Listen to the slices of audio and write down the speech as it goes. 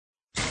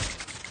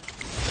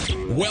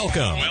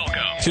Welcome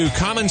to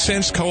Common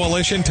Sense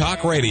Coalition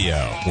Talk Radio,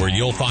 where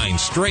you'll find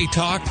straight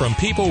talk from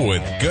people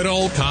with good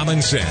old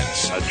common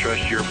sense. I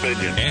trust your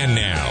opinion. And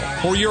now,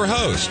 for your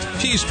host,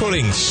 she's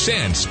putting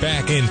sense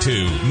back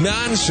into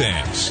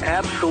nonsense.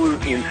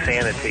 Absolute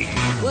insanity.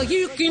 Well,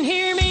 you can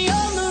hear me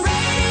on the radio.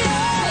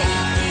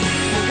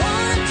 You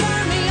want to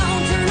turn me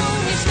on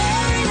your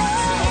stereo.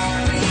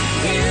 You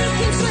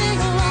can sing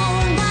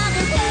along while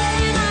they're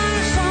playing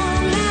our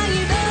song. Now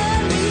you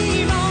done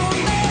me wrong,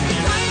 baby,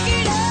 crank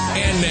it up.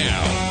 And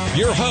now,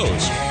 your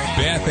host,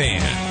 Beth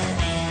Ann.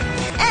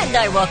 And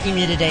I welcome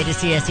you today to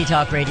CSC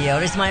Talk Radio.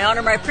 It is my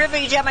honor, my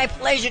privilege, and my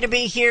pleasure to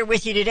be here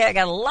with you today. I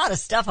got a lot of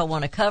stuff I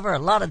want to cover, a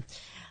lot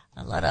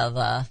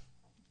of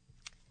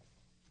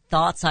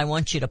thoughts I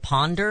want you to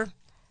ponder,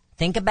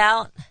 think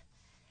about.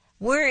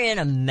 We're in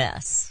a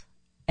mess,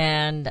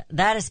 and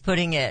that is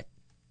putting it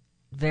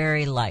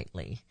very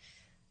lightly.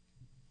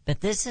 But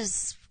this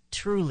is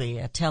truly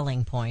a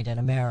telling point in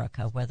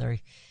America, whether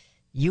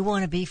you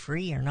want to be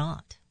free or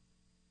not.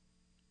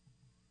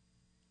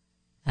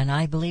 And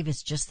I believe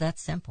it's just that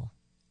simple.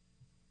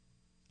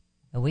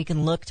 We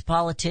can look to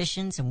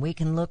politicians, and we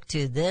can look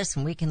to this,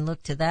 and we can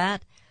look to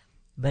that,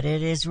 but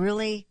it is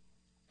really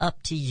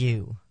up to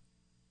you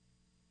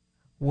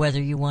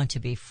whether you want to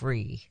be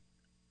free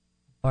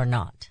or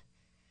not.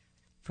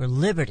 For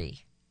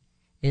liberty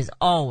is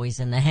always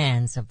in the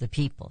hands of the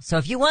people. So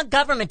if you want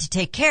government to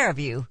take care of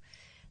you,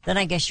 then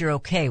I guess you're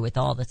okay with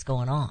all that's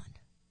going on.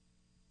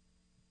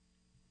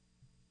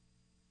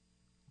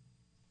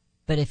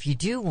 But if you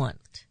do want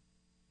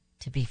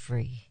to be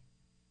free,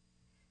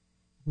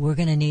 we're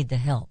going to need the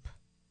help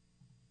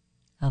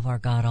of our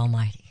God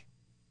Almighty.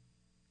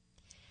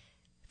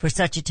 For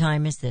such a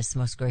time as this,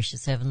 most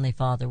gracious Heavenly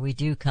Father, we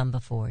do come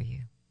before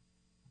you.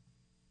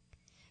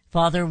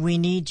 Father, we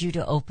need you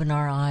to open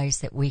our eyes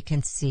that we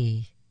can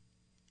see,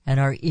 and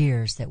our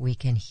ears that we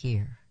can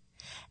hear,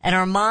 and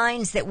our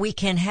minds that we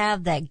can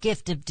have that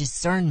gift of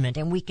discernment,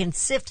 and we can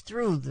sift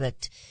through the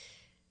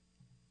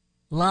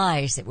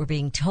lies that we're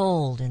being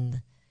told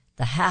and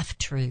the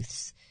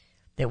half-truths,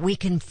 that we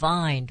can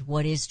find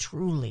what is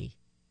truly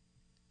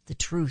the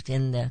truth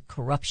in the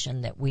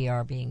corruption that we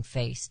are being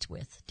faced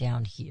with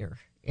down here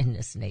in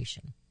this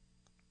nation.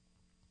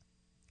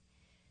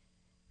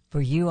 For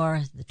you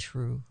are the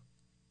true.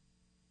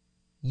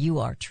 You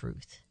are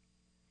truth.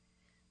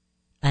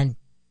 And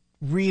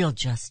real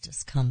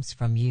justice comes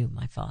from you,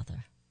 my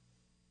Father.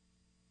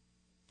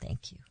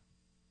 Thank you.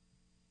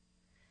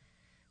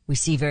 We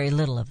see very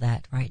little of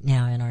that right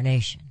now in our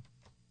nation.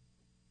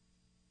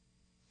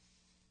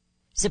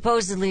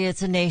 Supposedly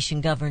it's a nation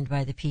governed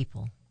by the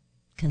people,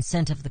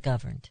 consent of the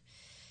governed.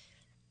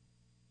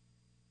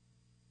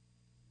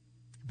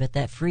 But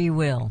that free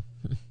will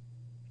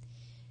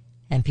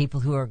and people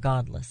who are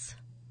godless,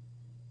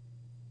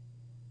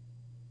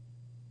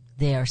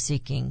 they are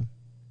seeking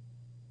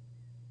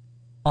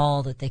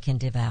all that they can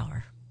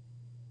devour.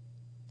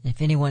 And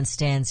if anyone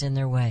stands in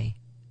their way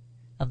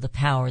of the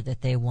power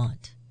that they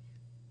want,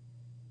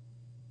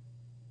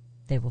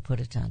 they will put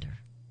it under.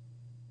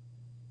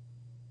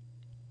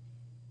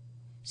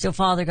 So,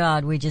 Father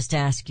God, we just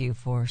ask you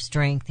for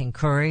strength and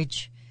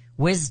courage,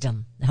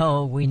 wisdom.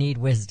 Oh, we need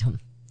wisdom.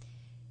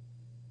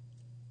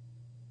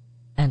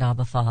 And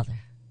Abba, Father,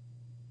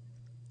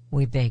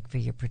 we beg for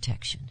your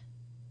protection.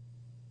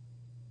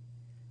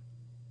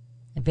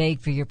 I beg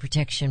for your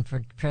protection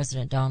for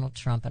President Donald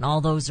Trump and all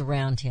those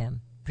around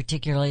him,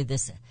 particularly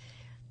this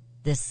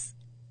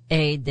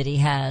aid that he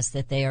has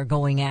that they are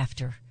going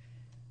after.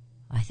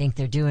 I think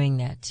they're doing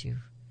that to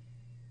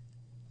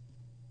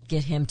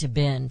get him to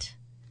bend,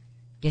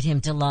 get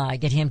him to lie,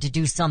 get him to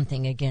do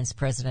something against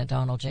President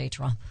Donald J.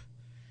 Trump.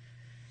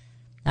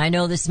 I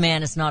know this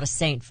man is not a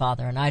saint,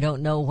 Father, and I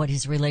don't know what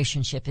his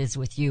relationship is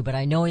with you, but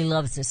I know he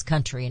loves this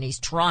country, and he's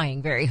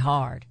trying very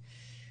hard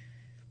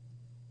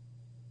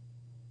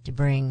to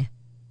bring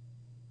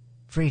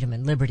freedom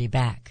and liberty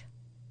back.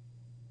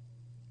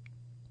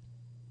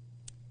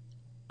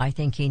 I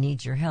think he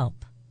needs your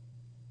help.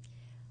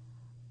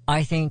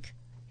 I think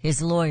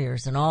his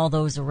lawyers and all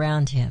those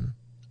around him,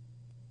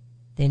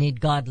 they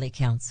need godly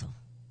counsel.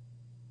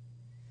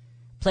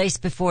 Place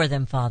before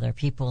them, Father,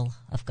 people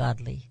of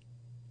godly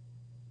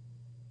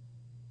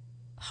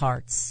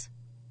hearts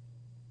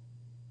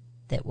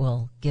that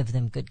will give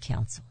them good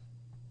counsel,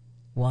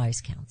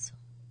 wise counsel.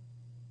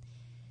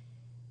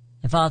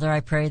 And Father, I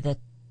pray that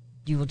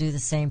you will do the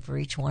same for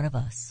each one of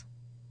us.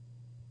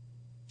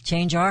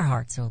 Change our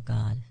hearts, O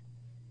God.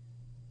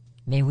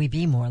 May we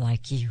be more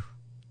like you.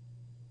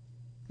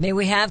 May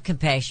we have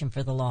compassion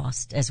for the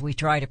lost as we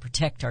try to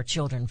protect our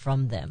children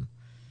from them.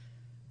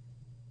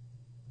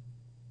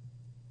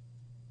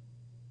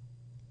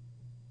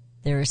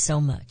 There is so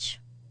much.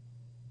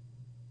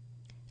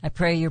 I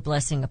pray your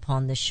blessing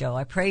upon this show.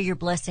 I pray your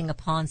blessing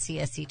upon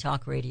CSC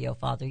Talk Radio,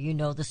 Father. You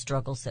know the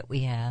struggles that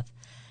we have.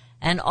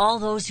 And all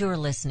those who are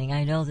listening,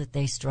 I know that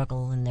they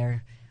struggle in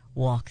their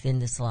walk in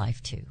this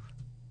life too.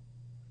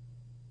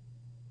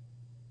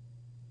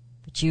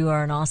 But you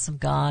are an awesome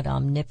God,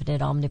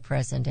 omnipotent,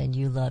 omnipresent, and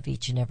you love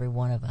each and every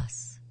one of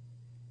us.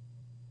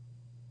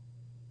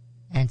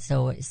 And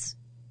so it's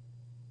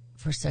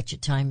for such a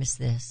time as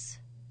this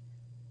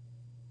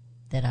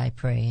that I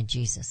pray in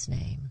Jesus'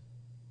 name.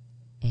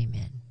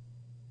 Amen.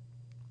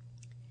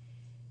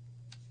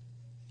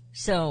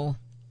 So,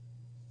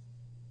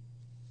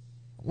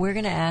 we're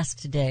going to ask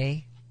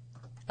today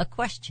a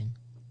question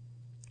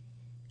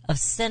of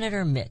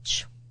Senator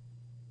Mitch.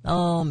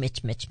 Oh,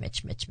 Mitch.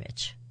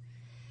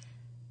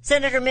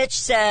 Senator Mitch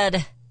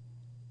said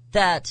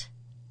that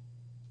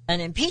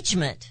an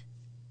impeachment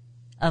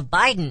of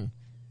Biden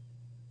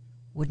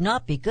would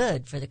not be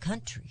good for the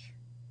country.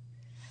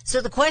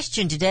 So the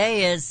question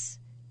today is,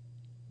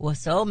 well,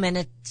 so,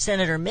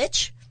 Senator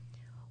Mitch,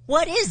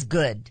 what is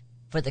good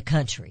for the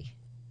country?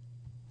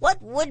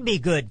 What would be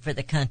good for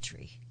the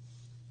country?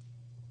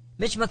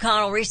 Mitch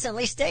McConnell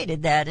recently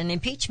stated that an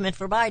impeachment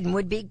for Biden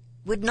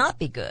would not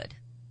be good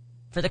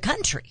for the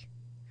country.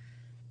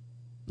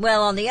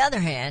 Well, on the other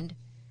hand,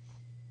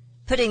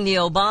 putting the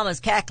Obama's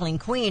cackling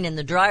queen in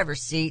the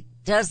driver's seat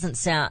does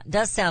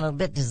sound a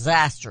bit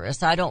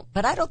disastrous. I don't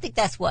think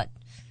that's what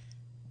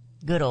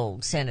good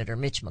old Senator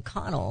Mitch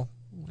McConnell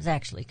was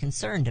actually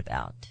concerned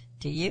about.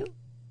 Do you?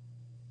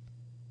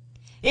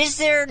 Is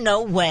there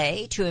no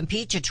way to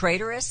impeach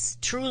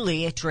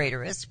truly a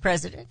traitorous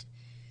president?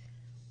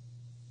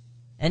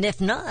 And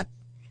if not,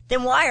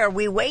 then why are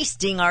we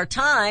wasting our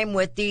time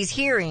with these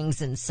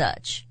hearings and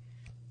such?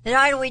 Then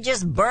why don't we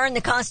just burn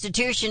the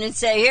Constitution and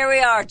say, here we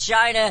are,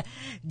 China,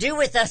 do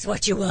with us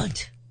what you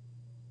want?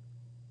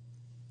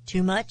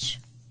 Too much?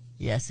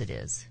 Yes, it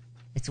is.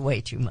 It's way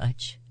too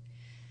much.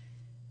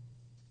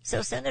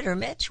 So, Senator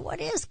Mitch,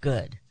 what is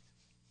good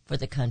for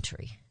the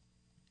country?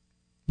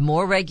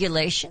 More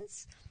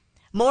regulations?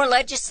 More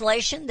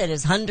legislation that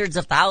is hundreds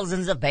of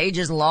thousands of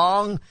pages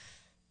long,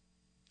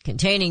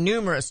 containing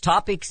numerous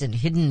topics and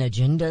hidden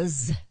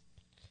agendas?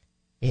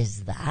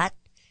 Is that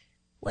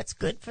what's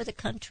good for the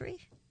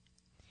country?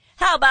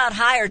 How about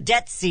higher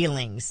debt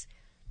ceilings?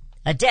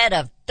 A debt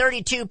of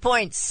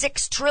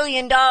 $32.6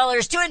 trillion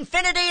to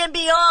infinity and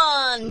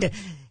beyond.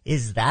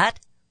 Is that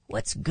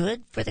what's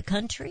good for the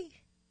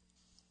country?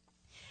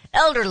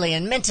 Elderly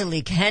and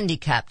mentally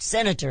handicapped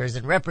senators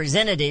and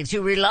representatives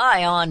who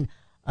rely on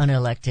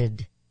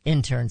unelected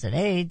interns and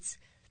aides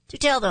to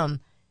tell them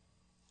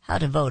how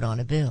to vote on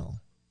a bill.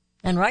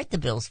 And write the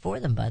bills for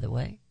them, by the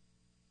way.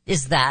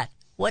 Is that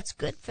what's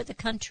good for the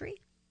country?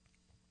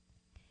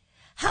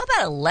 How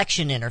about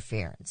election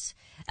interference?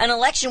 An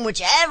election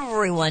which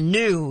everyone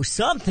knew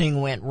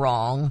something went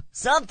wrong,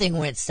 something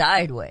went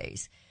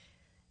sideways.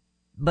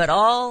 But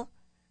all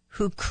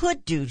who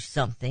could do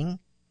something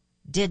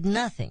did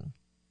nothing.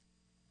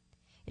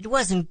 It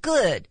wasn't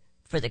good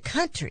for the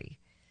country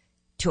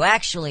to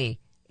actually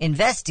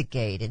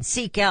investigate and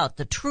seek out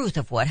the truth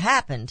of what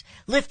happened,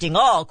 lifting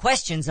all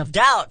questions of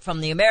doubt from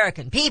the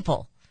American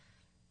people.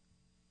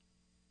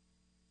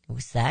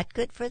 Was that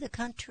good for the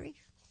country?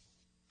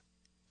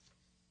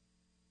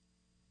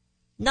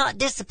 Not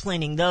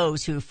disciplining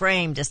those who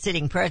framed a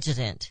sitting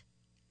president.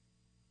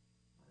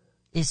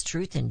 Is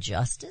truth and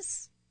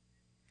justice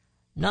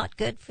not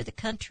good for the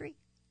country?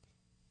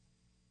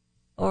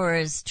 Or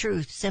is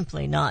truth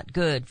simply not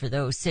good for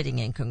those sitting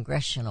in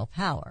congressional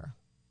power?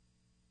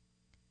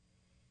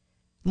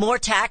 More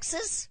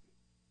taxes?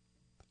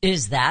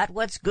 Is that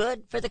what's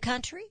good for the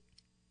country?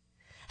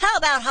 How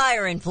about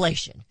higher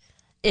inflation?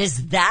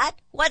 Is that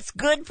what's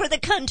good for the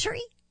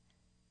country?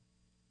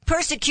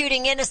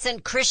 Persecuting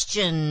innocent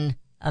Christian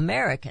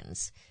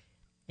Americans.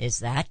 Is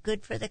that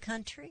good for the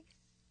country?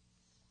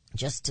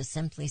 Just to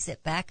simply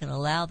sit back and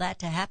allow that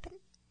to happen?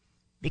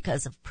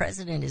 Because the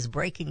president is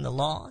breaking the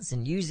laws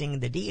and using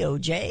the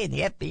DOJ and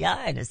the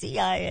FBI and the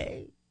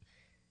CIA?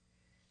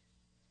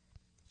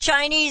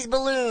 Chinese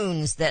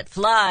balloons that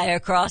fly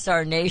across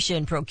our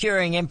nation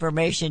procuring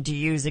information to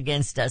use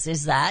against us.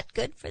 Is that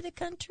good for the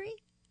country?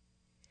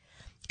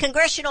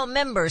 Congressional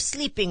members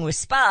sleeping with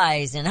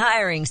spies and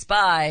hiring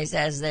spies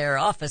as their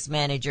office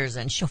managers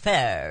and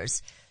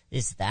chauffeurs.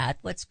 Is that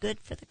what's good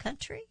for the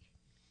country?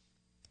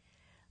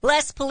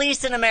 Less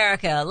police in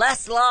America,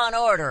 less law and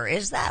order.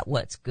 Is that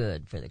what's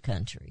good for the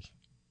country?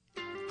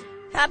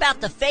 How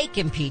about the fake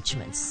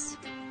impeachments?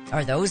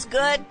 Are those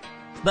good?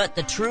 But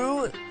the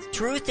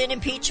truth in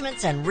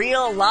impeachments and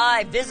real,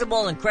 live,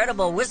 visible, and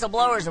credible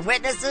whistleblowers and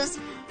witnesses?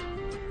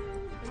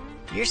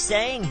 You're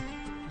saying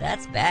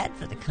that's bad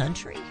for the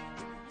country?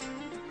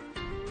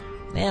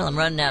 Well, I'm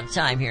running out of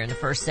time here in the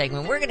first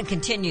segment. We're going to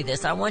continue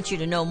this. I want you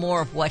to know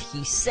more of what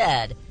he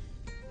said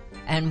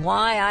and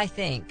why I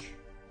think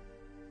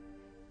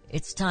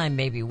it's time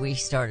maybe we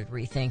started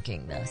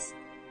rethinking this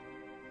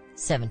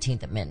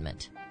 17th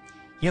Amendment.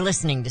 You're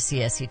listening to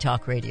CSC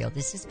Talk Radio.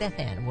 This is Beth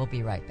Ann, and we'll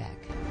be right back.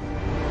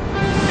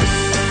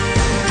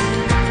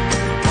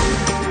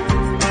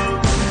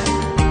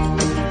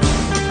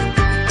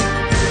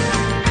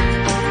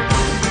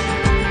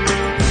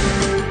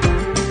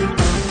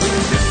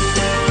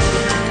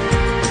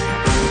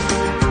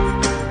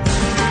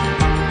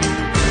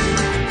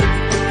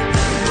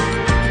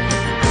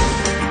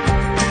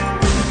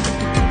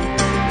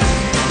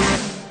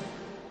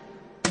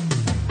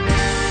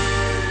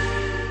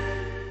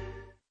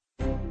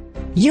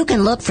 You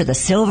can look for the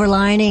silver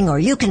lining, or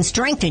you can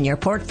strengthen your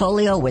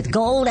portfolio with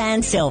gold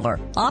and silver.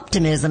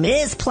 Optimism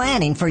is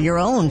planning for your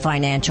own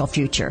financial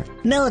future.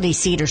 Melody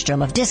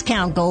Cedarstrom of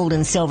Discount Gold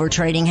and Silver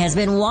Trading has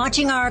been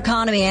watching our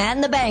economy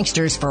and the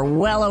banksters for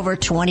well over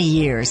 20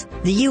 years.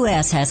 The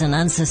U.S. has an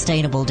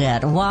unsustainable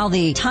debt, and while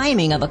the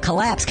timing of a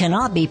collapse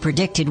cannot be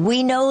predicted,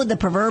 we know the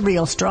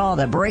proverbial straw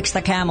that breaks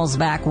the camel's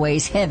back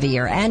weighs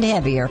heavier and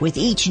heavier with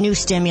each new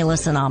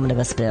stimulus and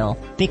omnibus bill.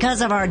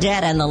 Because of our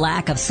debt and the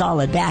lack of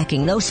solid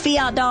backing, those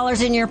fiat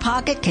dollars in your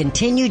pocket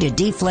continue to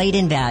deflate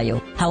in value.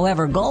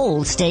 However,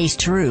 gold stays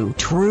true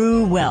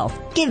wealth.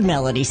 Give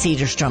Melody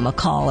Cedarstrom a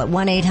call at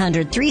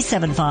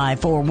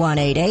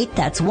 1-800-375-4188.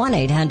 That's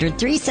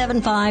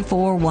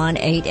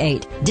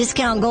 1-800-375-4188.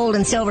 Discount Gold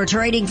and Silver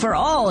Trading for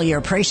all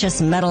your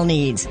precious metal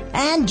needs.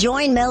 And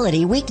join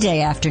Melody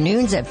weekday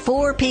afternoons at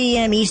 4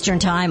 p.m. Eastern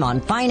Time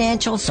on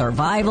Financial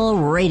Survival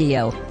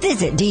Radio.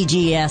 Visit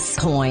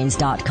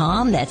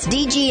dgscoins.com. That's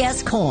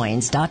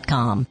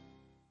dgscoins.com.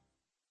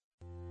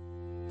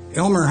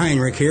 Elmer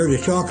Heinrich here to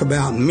talk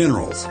about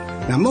minerals.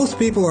 Now, most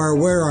people are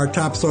aware our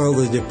topsoil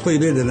is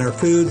depleted and our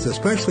foods,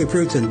 especially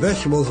fruits and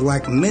vegetables,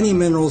 lack many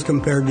minerals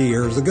compared to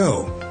years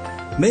ago.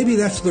 Maybe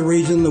that's the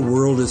reason the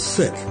world is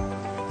sick.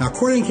 Now,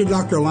 according to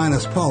Dr.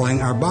 Linus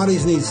Pauling, our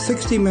bodies need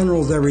 60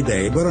 minerals every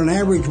day, but on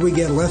average we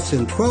get less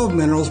than 12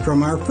 minerals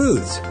from our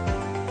foods.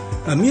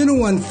 Immuno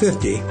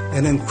 150,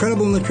 an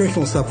incredible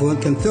nutritional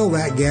supplement, can fill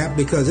that gap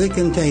because it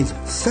contains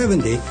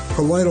 70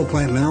 colloidal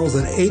plant minerals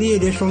and 80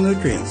 additional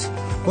nutrients.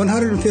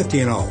 150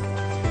 in all.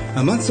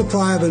 A month's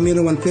supply of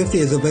Immuno 150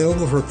 is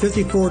available for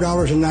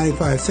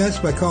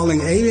 $54.95 by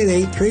calling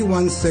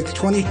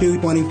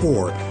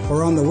 888-316-2224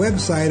 or on the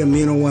website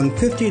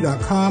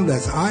immuno150.com.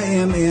 That's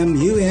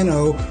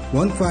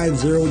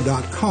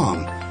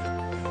IMMUNO150.com.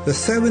 The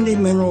 70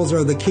 minerals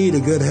are the key to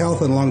good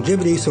health and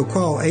longevity, so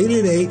call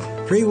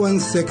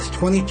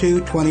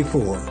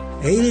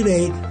 888-316-2224.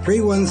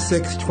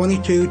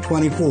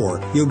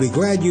 888-316-2224. You'll be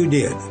glad you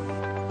did.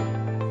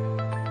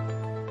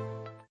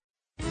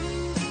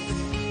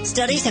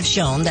 Studies have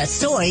shown that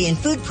soy in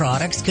food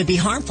products could be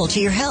harmful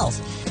to your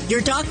health. Your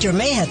doctor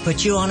may have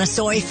put you on a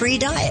soy-free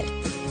diet.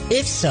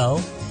 If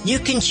so, you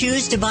can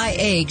choose to buy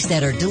eggs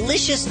that are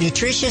delicious,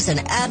 nutritious,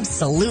 and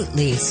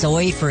absolutely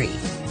soy-free.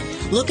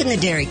 Look in the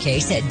dairy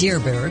case at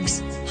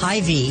Dierberg's,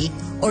 Hy-Vee,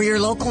 or your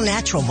local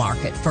natural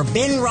market for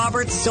Ben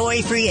Roberts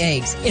soy-free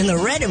eggs in the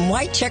red and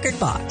white checkered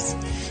box.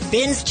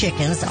 Ben's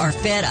chickens are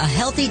fed a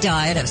healthy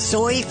diet of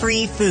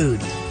soy-free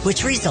food,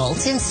 which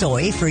results in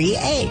soy-free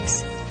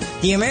eggs.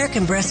 The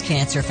American Breast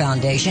Cancer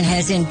Foundation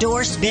has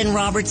endorsed Ben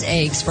Roberts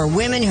eggs for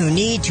women who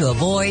need to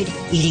avoid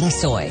eating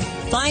soy.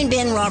 Find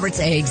Ben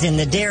Roberts eggs in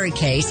the dairy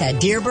case at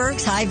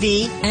Dierberg's,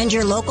 Hy-Vee, and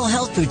your local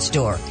health food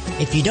store.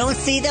 If you don't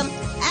see them,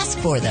 ask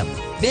for them.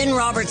 Ben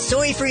Roberts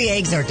soy-free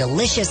eggs are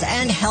delicious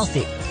and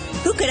healthy.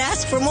 Who could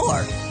ask for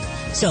more?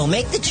 So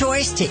make the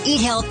choice to eat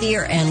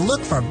healthier and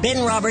look for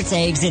Ben Roberts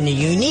eggs in the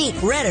unique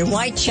red and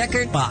white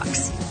checkered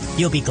box.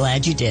 You'll be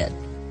glad you did.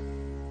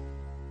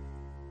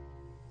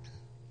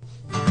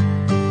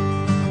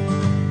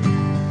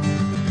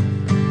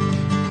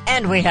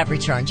 And we have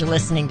returned. You're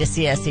listening to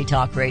CSC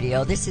Talk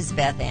Radio. This is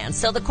Beth Ann.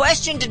 So the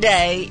question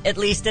today, at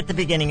least at the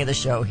beginning of the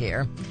show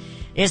here,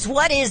 is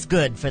what is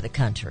good for the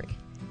country?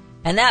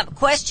 And that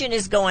question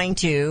is going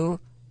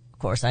to, of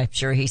course, I'm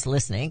sure he's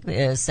listening,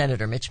 is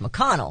Senator Mitch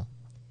McConnell.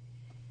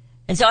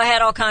 And so I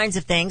had all kinds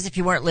of things. If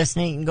you weren't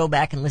listening, you can go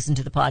back and listen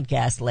to the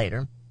podcast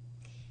later.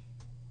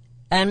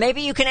 And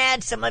maybe you can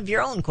add some of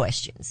your own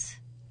questions.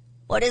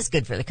 What is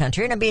good for the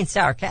country? And I'm being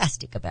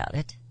sarcastic about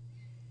it.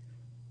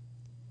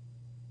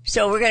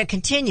 So we're going to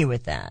continue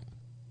with that.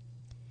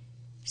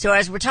 So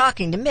as we're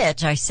talking to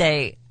Mitch, I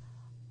say,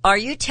 are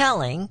you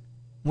telling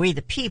we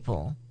the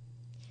people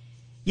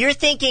you're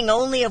thinking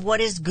only of what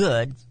is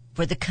good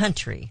for the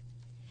country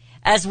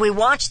as we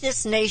watch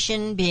this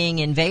nation being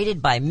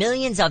invaded by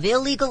millions of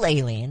illegal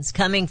aliens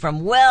coming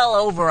from well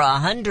over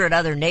 100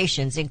 other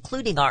nations,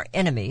 including our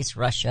enemies,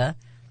 Russia,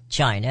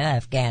 China,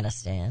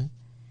 Afghanistan,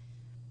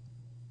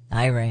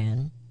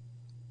 Iran,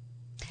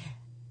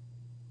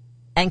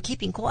 and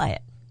keeping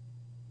quiet?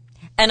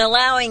 And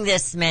allowing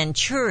this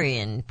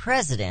Manchurian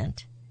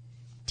president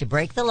to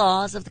break the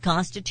laws of the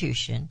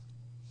Constitution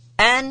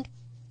and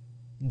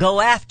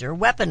go after,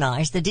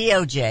 weaponize the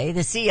DOJ,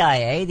 the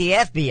CIA, the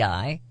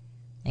FBI,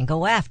 and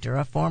go after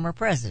a former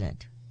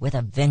president with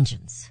a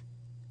vengeance.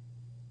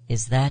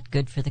 Is that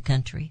good for the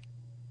country?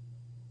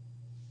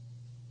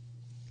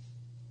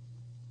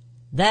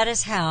 That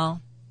is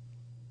how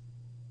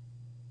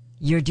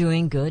you're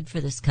doing good for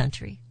this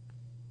country.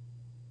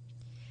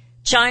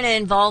 China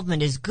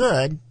involvement is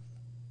good,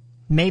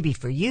 maybe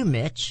for you,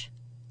 Mitch,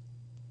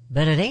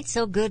 but it ain't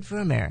so good for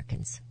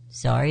Americans.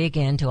 Sorry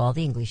again to all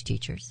the English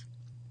teachers.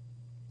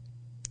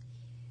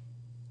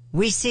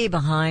 We see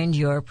behind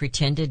your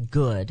pretended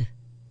good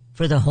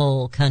for the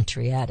whole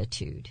country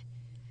attitude.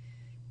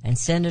 And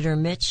Senator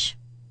Mitch,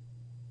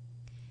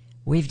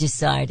 we've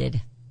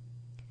decided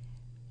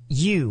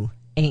you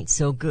ain't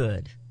so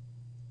good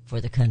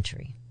for the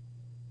country.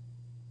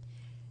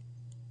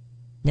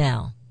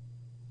 Now,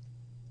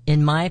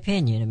 in my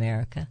opinion,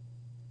 America,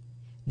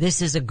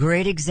 this is a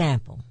great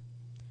example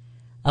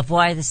of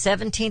why the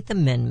 17th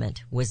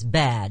Amendment was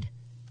bad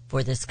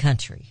for this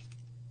country.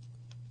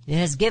 It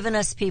has given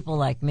us people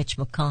like Mitch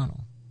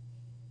McConnell,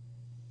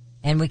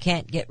 and we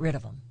can't get rid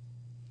of them.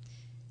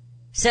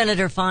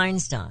 Senator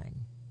Feinstein,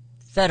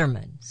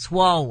 Fetterman,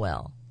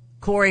 Swalwell,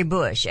 Cori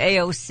Bush,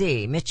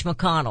 AOC, Mitch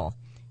McConnell,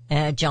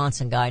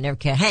 Johnson guy, never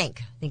care.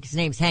 Hank, I think his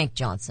name's Hank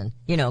Johnson.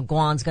 You know,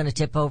 Guan's going to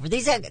tip over.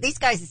 These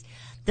guys,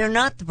 they're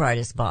not the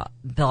brightest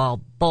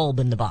bulb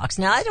in the box.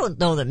 Now, I don't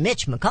know that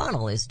Mitch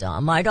McConnell is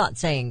dumb. I'm not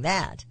saying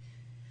that.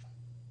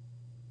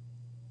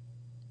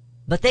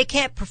 But they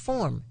can't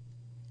perform.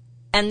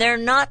 And they're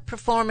not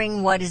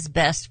performing what is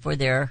best for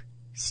their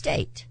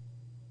state.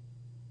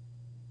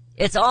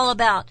 It's all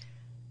about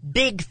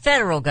big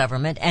federal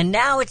government, and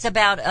now it's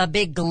about a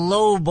big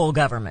global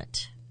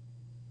government.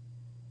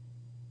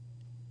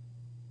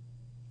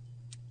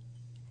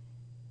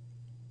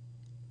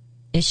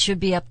 It should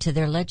be up to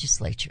their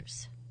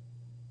legislatures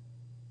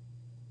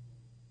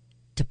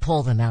to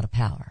pull them out of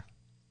power.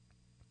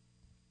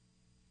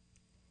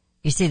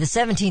 You see, the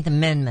 17th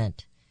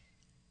Amendment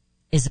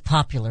is a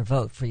popular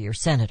vote for your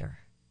senator.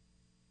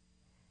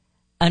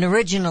 And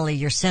originally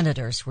your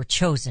senators were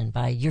chosen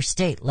by your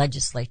state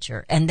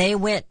legislature, and they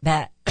went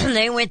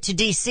to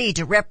D.C.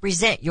 to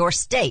represent your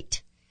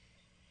state,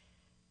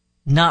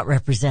 not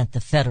represent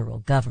the federal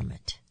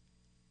government.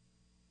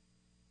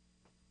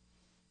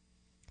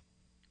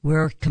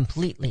 We're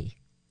completely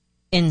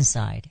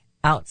inside,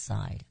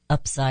 outside,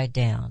 upside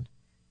down.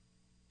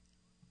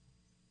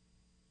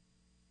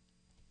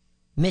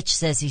 Mitch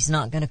says he's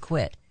not going to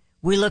quit.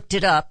 We looked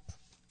it up,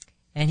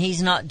 and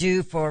he's not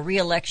due for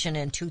re-election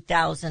in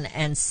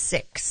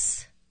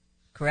 2006.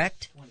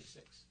 Correct?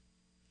 26.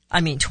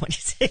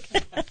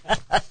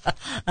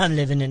 I'm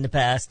living in the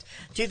past.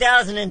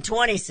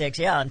 2026.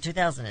 Yeah, in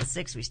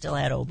 2006 we still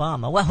had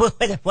Obama. Well,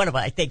 what am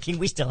I thinking?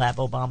 We still have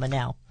Obama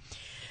now.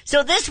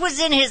 So this was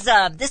in his,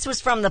 this was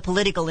from the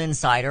Political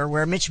Insider,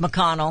 where Mitch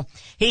McConnell,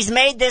 he's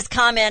made this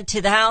comment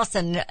to the House,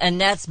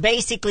 and that's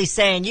basically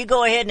saying, you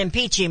go ahead and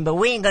impeach him, but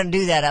we ain't gonna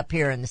do that up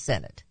here in the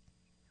Senate.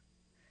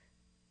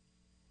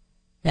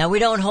 Now, we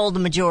don't hold the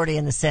majority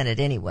in the Senate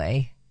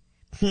anyway.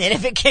 And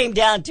if it came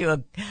down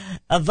to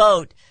a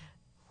vote,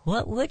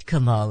 what would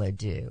Kamala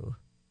do?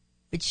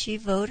 Would she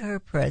vote her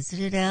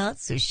president out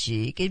so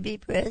she could be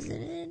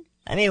president?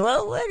 I mean,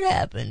 what would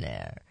happen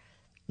there?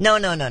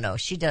 No.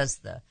 She does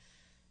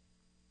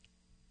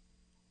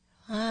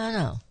I don't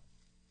know.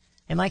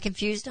 Am I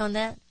confused on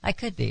that? I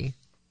could be.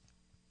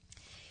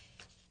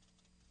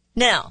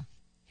 Now,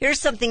 here's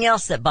something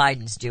else that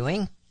Biden's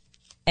doing.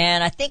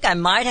 And I think I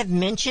might have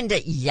mentioned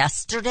it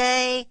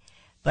yesterday,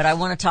 but I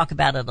want to talk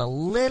about it a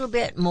little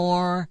bit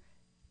more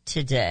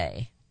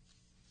today.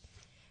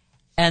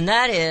 And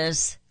that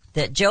is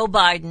that Joe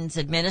Biden's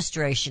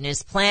administration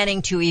is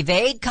planning to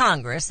evade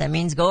Congress, that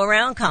means go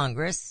around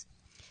Congress,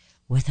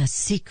 with a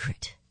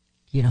secret.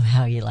 You know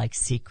how you like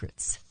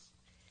secrets.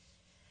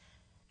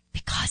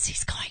 Because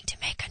he's going to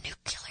make a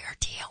nuclear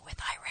deal with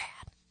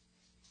Iran.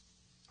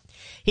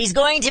 He's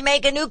going to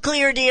make a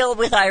nuclear deal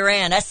with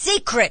Iran, a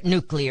secret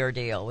nuclear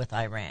deal with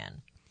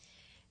Iran.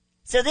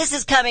 So this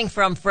is coming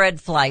from Fred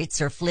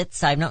Flitz, or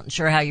Flitz, I'm not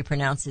sure how you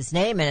pronounce his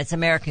name, and it's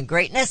American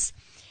Greatness.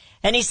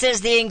 And he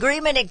says the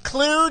agreement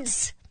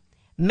includes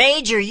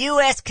major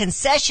U.S.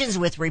 concessions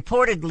with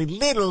reportedly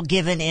little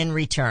given in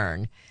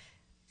return.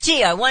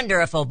 Gee, I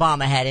wonder if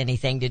Obama had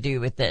anything to do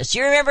with this.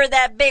 You remember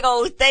that big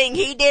old thing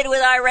he did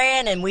with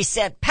Iran, and we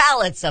sent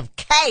pallets of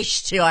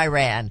cash to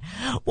Iran.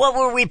 What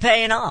were we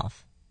paying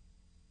off?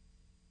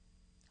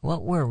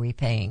 What were we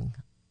paying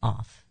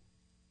off?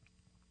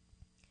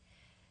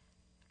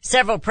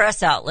 Several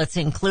press outlets,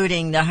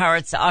 including the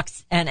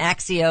Haaretz and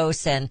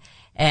Axios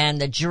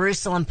and the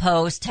Jerusalem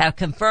Post, have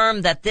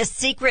confirmed that this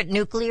secret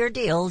nuclear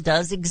deal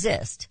does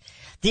exist.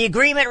 The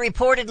agreement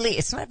reportedly,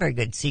 it's not a very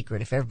good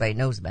secret if everybody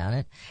knows about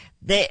it.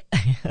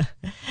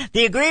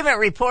 The agreement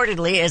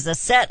reportedly is a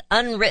set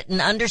unwritten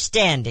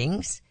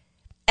understandings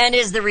and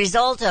is the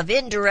result of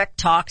indirect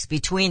talks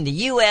between the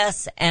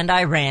U.S. and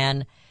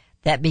Iran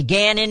that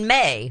began in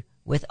May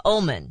with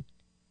Oman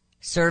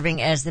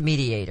serving as the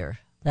mediator.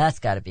 That's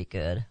got to be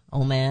good.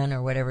 Oman,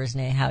 or whatever his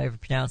name, however you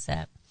pronounce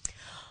that.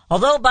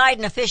 Although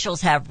Biden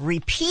officials have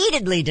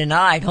repeatedly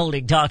denied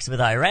holding talks with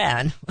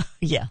Iran,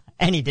 yeah,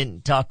 and he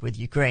didn't talk with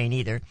Ukraine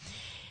either,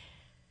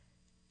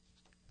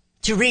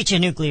 to reach a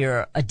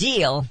nuclear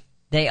deal,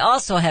 they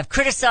also have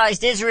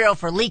criticized Israel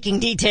for leaking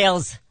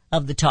details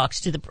of the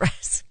talks to the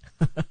press.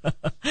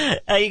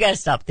 You gotta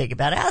stop thinking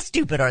about it. How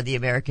stupid are the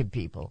American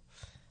people?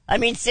 I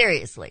mean,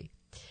 seriously.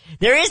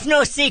 There is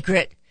no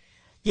secret,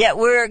 yet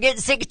we're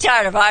getting sick and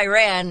tired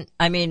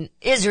of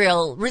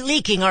Israel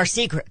leaking our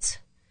secrets.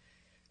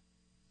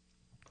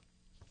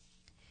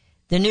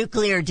 The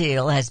nuclear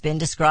deal has been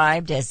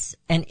described as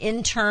an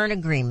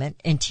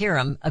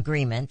interim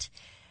agreement,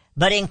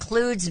 but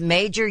includes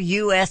major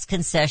U.S.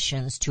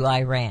 concessions to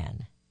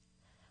Iran.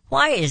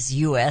 Why is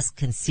U.S.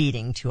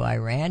 conceding to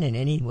Iran in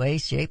any way,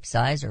 shape,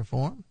 size, or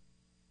form?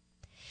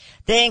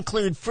 They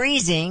include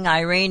freezing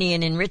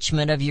Iranian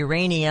enrichment of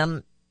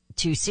uranium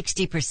to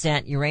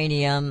 60%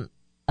 uranium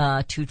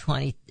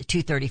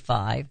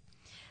 235,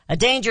 a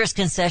dangerous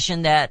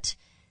concession that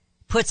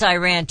puts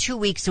Iran 2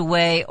 weeks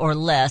away or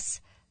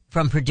less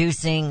from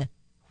producing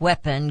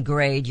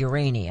weapon-grade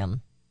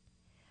uranium.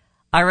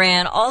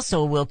 Iran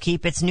also will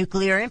keep its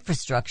nuclear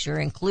infrastructure,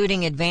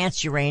 including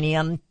advanced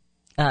uranium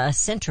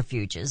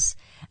centrifuges,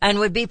 and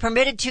would be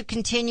permitted to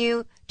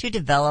continue to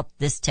develop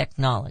this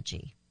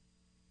technology.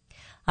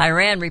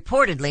 Iran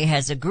reportedly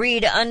has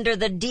agreed under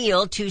the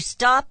deal to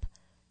stop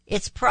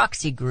its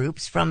proxy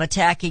groups from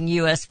attacking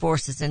U.S.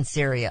 forces in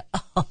Syria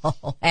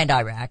and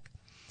Iraq,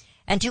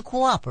 and to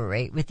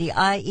cooperate with the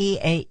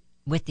IAEA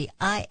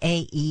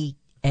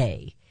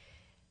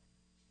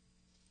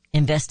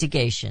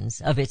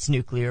investigations of its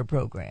nuclear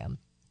program.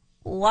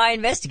 Why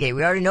investigate?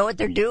 We already know what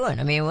they're doing.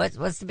 I mean,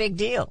 what's the big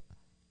deal?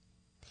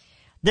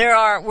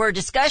 There were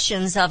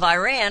discussions of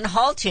Iran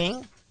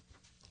halting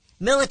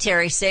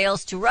military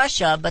sales to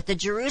Russia, but the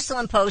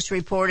Jerusalem Post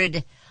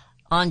reported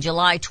on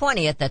July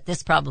 20th that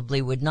this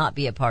probably would not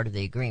be a part of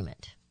the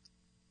agreement.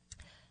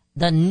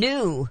 The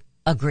new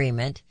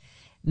agreement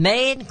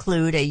may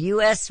include a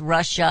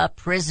U.S.-Russia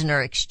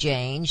prisoner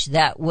exchange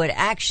that would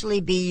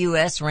actually be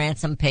U.S.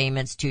 ransom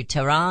payments to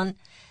Tehran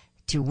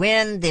to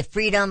win the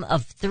freedom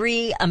of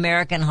 3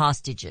 American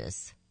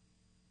hostages.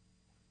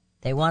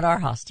 They want our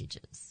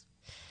hostages.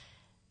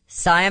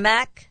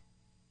 Siamak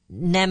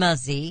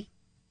Nemazi,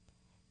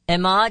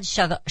 Ahmad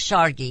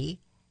Shargi,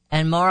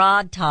 and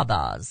Morad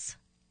Tabaz,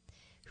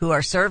 who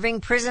are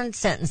serving prison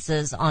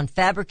sentences on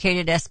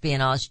fabricated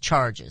espionage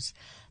charges.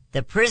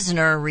 The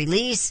prisoner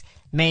release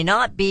may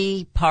not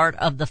be part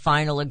of the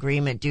final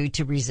agreement due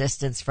to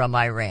resistance from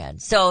Iran.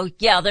 So,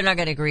 yeah, they're not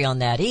going to agree on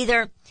that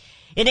either.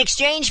 In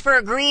exchange for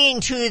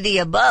agreeing to the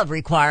above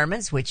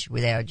requirements, which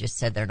they just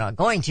said they're not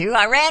going to,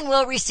 Iran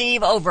will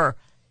receive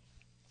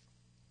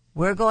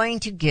we're going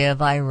to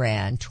give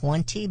Iran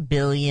 $20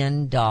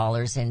 billion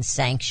in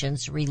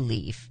sanctions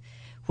relief,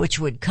 which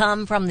would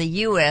come from the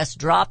U.S.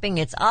 dropping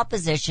its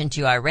opposition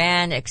to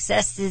Iran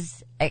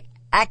accessing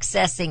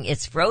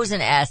its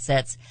frozen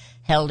assets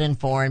held in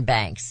foreign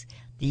banks.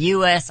 The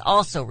U.S.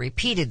 also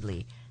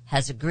repeatedly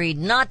has agreed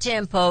not to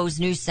impose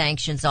new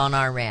sanctions on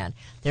Iran.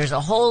 There's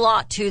a whole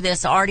lot to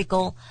this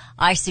article.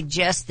 I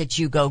suggest that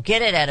you go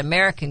get it at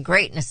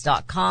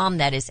AmericanGreatness.com.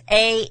 That is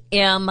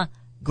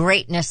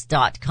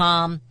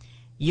amgreatness.com.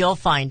 You'll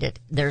find it.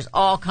 There's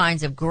all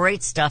kinds of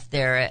great stuff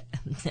there.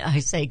 I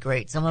say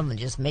great. Some of them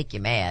just make you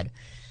mad.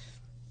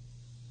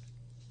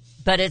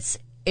 But it's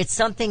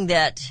something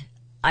that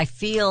I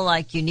feel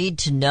like you need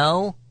to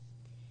know.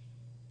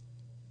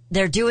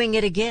 They're doing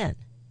it again.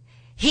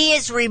 He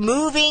is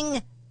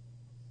removing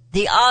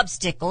the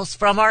obstacles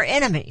from our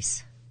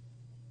enemies.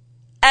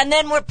 And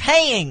then we're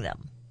paying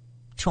them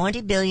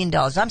 $20 billion.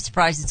 I'm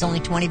surprised it's only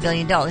 $20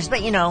 billion.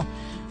 But, you know,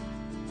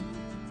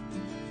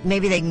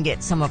 maybe they can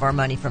get some of our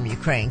money from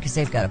Ukraine because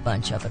they've got a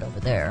bunch of it over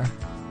there.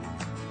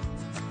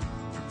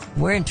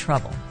 We're in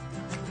trouble.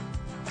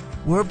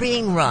 We're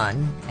being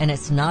run, and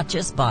it's not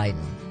just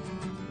Biden,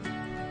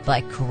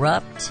 by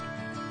corrupt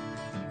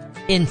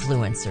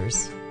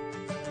influencers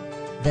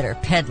that are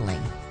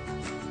peddling.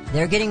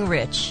 They're getting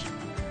rich,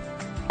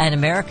 and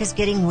America's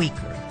getting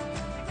weaker,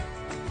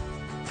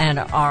 and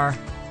our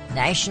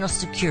national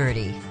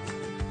security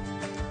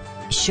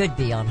should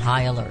be on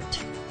high alert.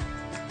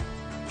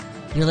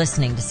 You're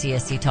listening to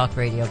CSC Talk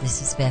Radio.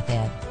 This is Beth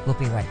Ann. We'll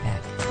be right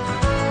back.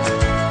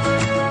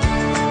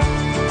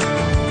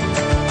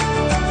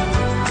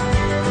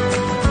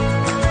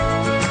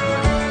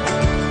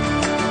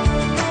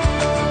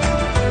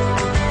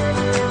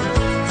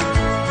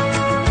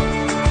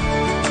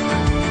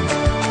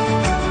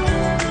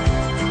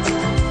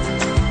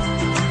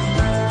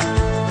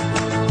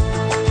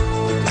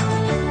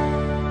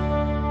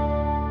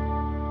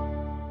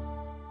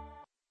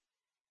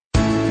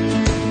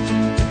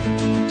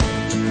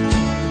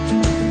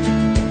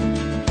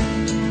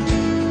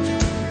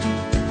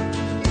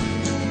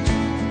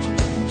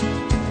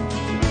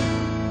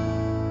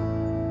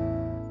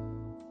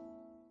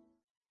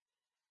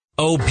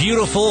 Oh,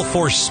 beautiful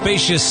for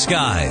spacious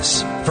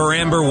skies, for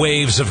amber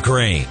waves of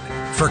grain,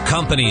 for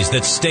companies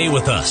that stay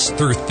with us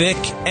through thick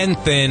and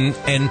thin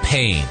and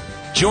pain.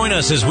 Join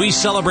us as we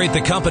celebrate the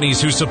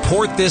companies who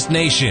support this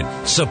nation.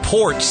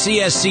 Support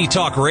CSC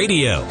Talk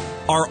Radio.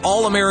 Our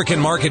All-American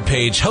Market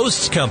page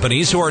hosts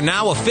companies who are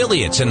now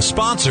affiliates and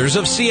sponsors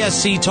of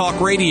CSC Talk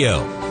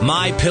Radio.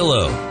 My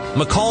Pillow,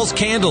 McCall's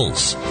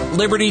Candles,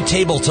 Liberty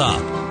Tabletop,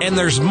 and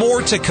there's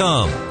more to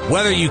come.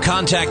 Whether you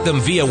contact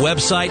them via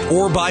website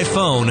or by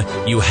phone,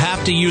 you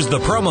have to use the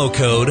promo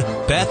code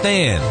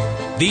BethAnn.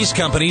 These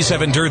companies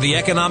have endured the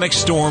economic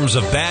storms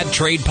of bad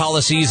trade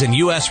policies and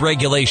U.S.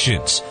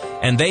 regulations,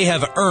 and they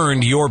have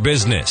earned your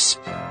business.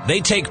 They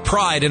take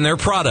pride in their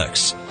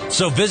products.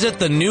 So visit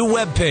the new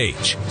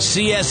webpage,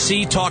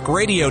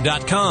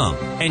 csctalkradio.com,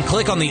 and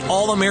click on the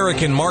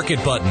All-American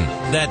Market button.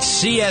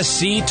 That's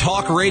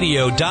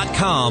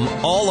csctalkradio.com,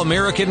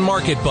 All-American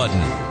Market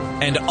button.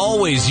 And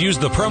always use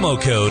the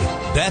promo code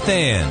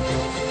BethAnn.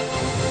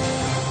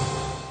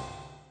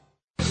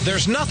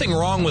 There's nothing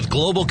wrong with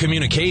global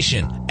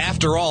communication.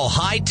 After all,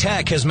 high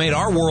tech has made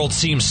our world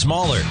seem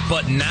smaller,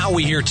 but now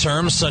we hear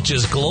terms such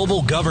as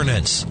global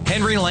governance.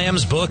 Henry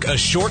Lamb's book, A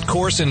Short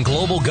Course in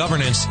Global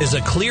Governance, is a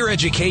clear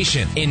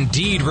education,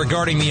 indeed,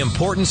 regarding the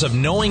importance of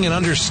knowing and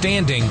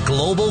understanding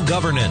global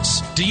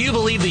governance. Do you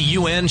believe the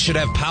UN should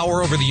have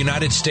power over the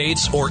United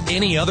States or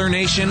any other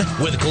nation?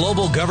 With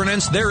global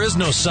governance, there is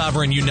no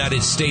sovereign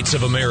United States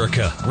of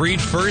America. Read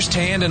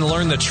firsthand and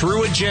learn the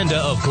true agenda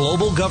of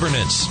global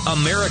governance.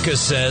 America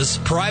says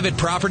private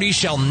property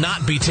shall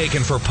not be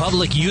taken for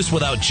public use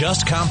without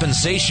just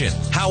compensation.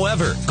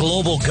 However,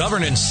 global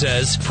governance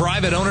says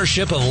private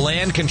ownership of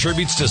land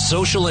contributes to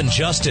social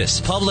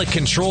injustice. Public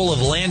control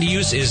of land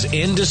use is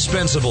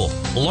indispensable.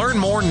 Learn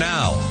more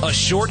now. A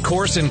Short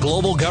Course in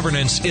Global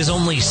Governance is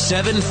only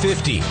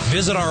 $7.50.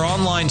 Visit our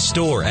online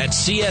store at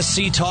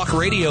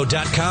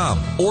csctalkradio.com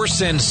or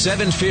send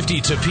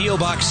 $7.50 to P.O.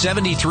 Box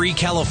 73,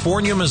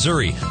 California,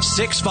 Missouri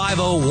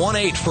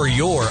 65018 for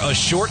your A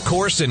Short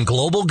Course in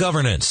Global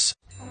Governance.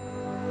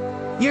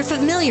 You're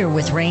familiar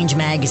with Range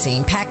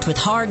Magazine, packed with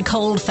hard,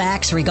 cold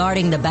facts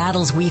regarding the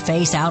battles we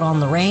face out on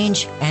the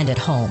range and at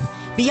home.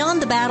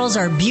 Beyond the battles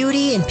are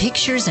beauty and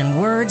pictures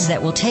and words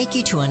that will take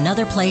you to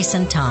another place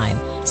and time.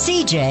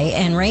 CJ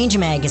and Range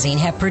Magazine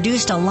have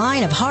produced a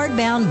line of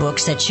hardbound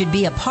books that should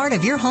be a part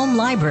of your home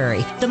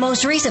library. The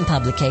most recent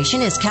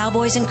publication is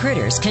Cowboys and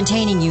Critters,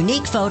 containing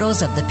unique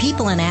photos of the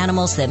people and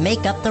animals that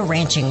make up the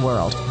ranching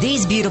world.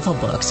 These beautiful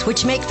books,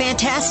 which make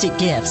fantastic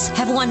gifts,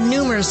 have won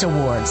numerous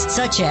awards,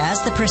 such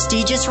as the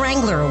prestigious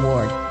Wrangler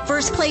Award,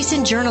 First Place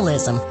in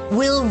Journalism,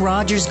 Will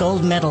Rogers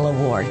Gold Medal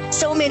Award.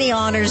 So many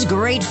honors,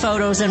 great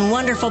photos, and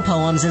wonderful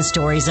poems and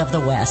stories of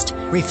the West.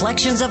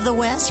 Reflections of the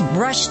West,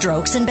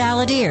 Brushstrokes and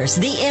Balladeers,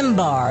 The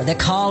Imbar, The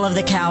Call of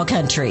the Cow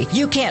Country.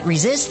 You can't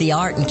resist the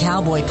art and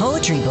cowboy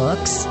poetry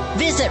books.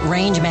 Visit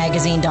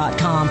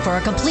rangemagazine.com for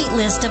a complete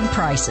list of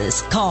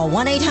prices. Call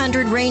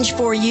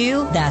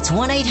 1-800-RANGE-4U. That's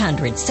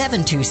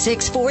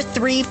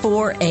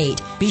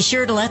 1-800-726-4348. Be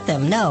sure to let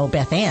them know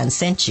Beth Ann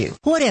sent you.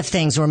 What if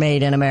things were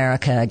made in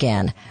America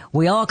again?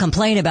 We all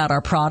complain about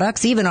our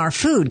products, even our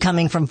food,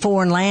 coming from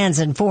foreign lands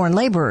and foreign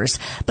laborers.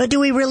 But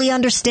do we really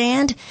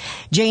understand?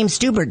 James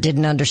Stubert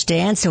didn't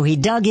understand, so he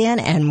dug in,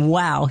 and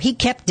wow, he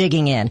kept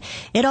digging in.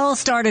 It all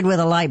started with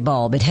a light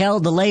bulb. It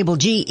held the label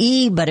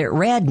GE, but it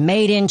read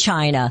Made in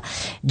China.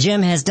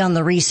 Jim has done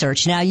the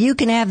research. Now you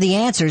can have the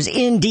answers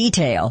in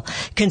detail.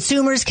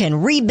 Consumers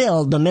can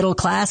rebuild the middle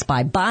class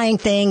by buying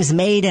things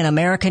made in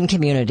American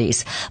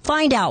communities.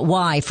 Find out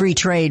why free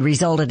trade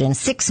resulted in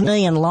 6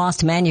 million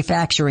lost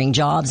manufacturing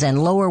jobs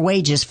and lower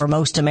wages for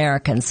most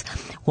Americans.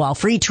 While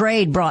free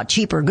trade brought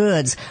cheaper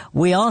goods,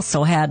 we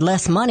also had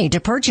less money to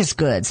purchase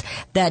goods.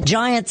 That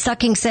giant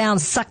sucking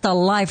sound sucked the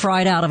life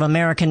right out of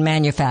American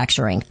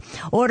manufacturing.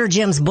 Order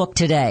Jim's book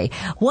today.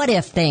 What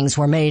if things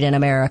were made in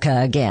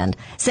America again?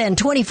 Send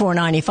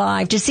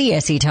 $24.95 to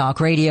CSE Talk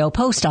Radio,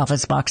 Post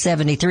Office Box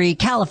 73,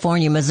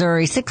 California,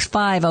 Missouri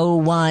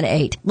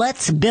 65018.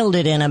 Let's build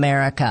it in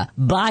America,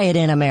 buy it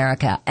in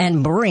America,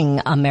 and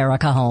bring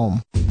America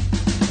home.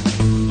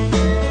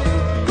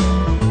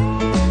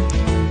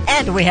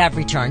 And we have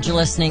returned. You're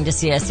listening to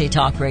CSC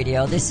Talk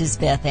Radio. This is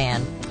Beth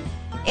Ann.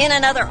 In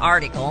another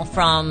article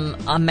from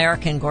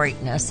American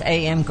Greatness,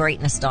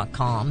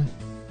 amgreatness.com,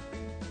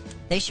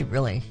 they should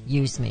really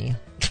use me.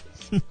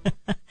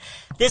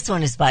 This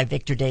one is by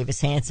Victor Davis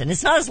Hanson.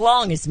 It's not as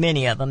long as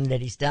many of them that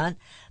he's done,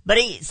 but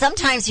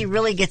sometimes he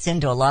really gets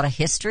into a lot of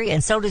history,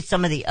 and so did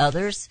some of the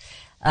others.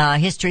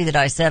 History that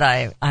I said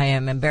I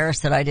am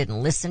embarrassed that I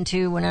didn't listen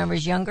to when I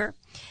was younger.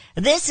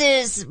 This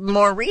is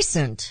more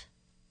recent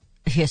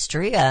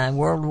history,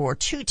 World War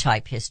II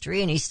type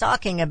history, and he's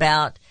talking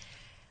about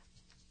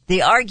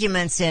the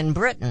arguments in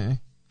Britain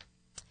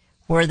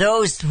where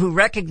those who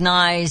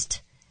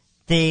recognized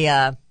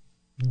the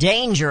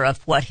danger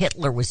of what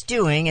Hitler was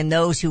doing and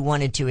those who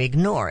wanted to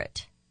ignore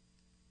it.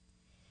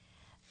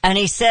 And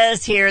he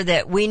says here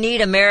that we need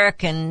an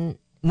American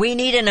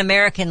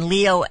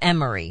Leo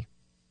Emery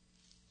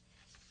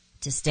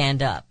to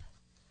stand up.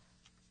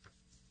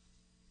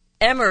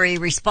 Emery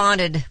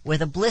responded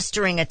with a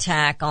blistering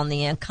attack on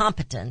the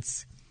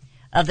incompetence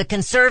of the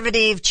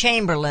conservative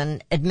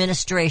Chamberlain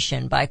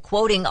administration by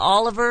quoting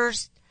Oliver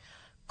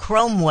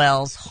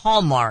Cromwell's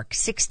hallmark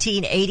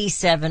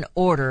 1687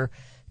 order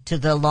to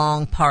the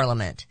Long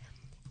Parliament.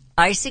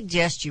 I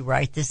suggest you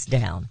write this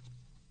down.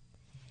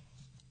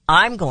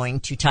 I'm going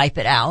to type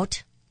it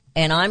out,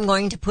 and I'm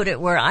going to put it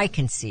where I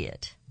can see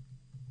it.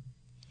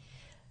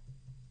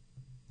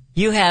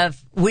 You have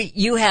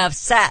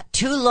sat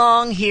too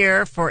long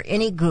here for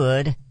any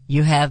good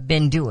you have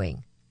been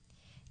doing.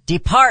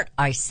 Depart,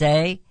 I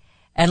say,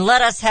 and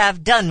let us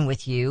have done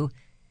with you.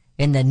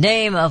 In the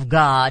name of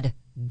God,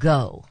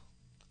 go.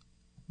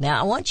 Now,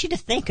 I want you to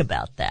think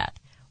about that.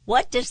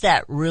 What does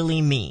that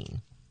really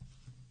mean?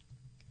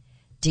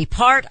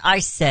 Depart, I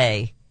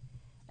say,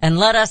 and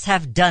let us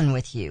have done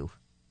with you.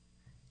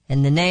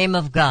 In the name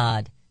of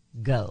God,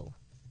 go.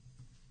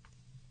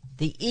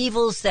 The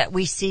evils that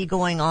we see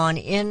going on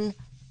in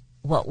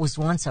what was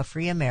once a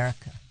free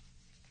America.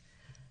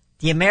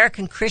 The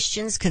American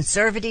Christians,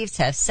 conservatives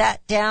have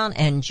sat down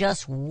and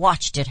just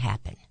watched it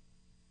happen.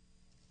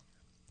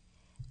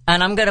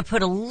 And I'm going to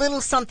put a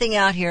little something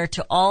out here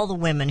to all the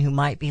women who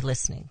might be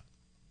listening.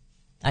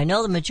 I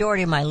know the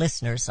majority of my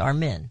listeners are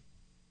men.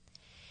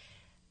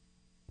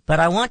 But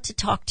I want to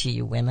talk to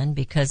you women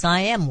because I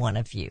am one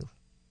of you.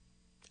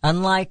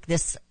 Unlike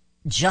this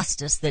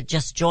justice that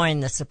just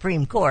joined the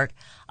Supreme Court,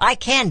 I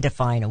can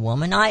define a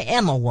woman. I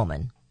am a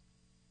woman.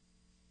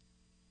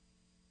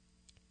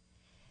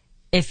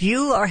 If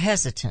you are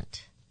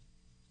hesitant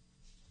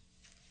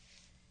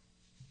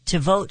to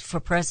vote for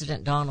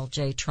President Donald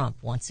J. Trump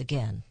once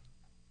again,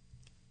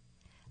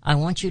 I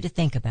want you to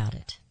think about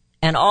it.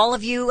 And all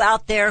of you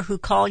out there who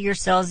call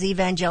yourselves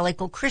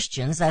evangelical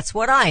Christians, that's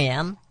what I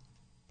am.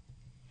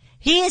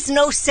 He is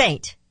no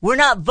saint. We're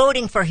not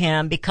voting for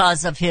him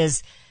because of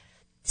his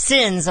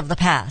sins of the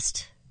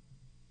past.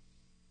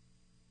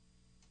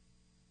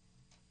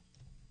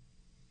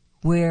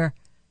 Where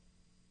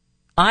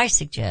I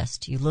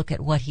suggest you look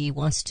at what he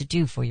wants to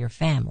do for your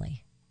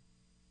family.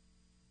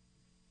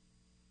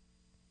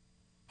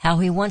 How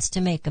he wants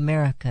to make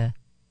America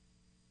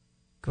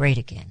great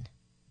again.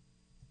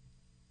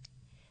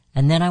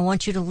 And then I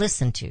want you to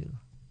listen to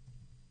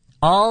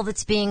all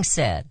that's being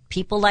said.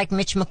 People like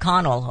Mitch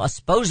McConnell, a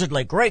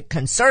supposedly great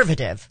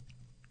conservative,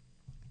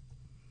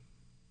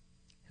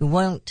 who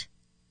won't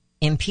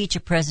impeach a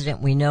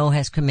president we know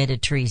has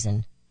committed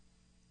treason.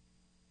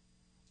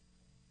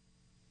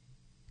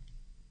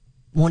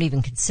 Won't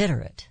even consider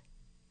it.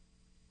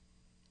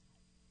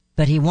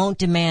 But he won't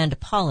demand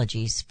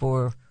apologies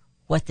for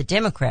what the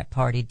Democrat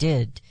Party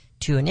did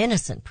to an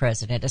innocent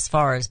president as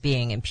far as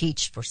being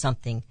impeached for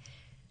something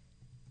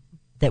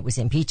that was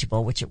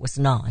impeachable, which it was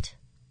not.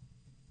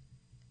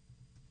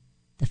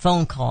 The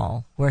phone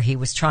call where he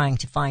was trying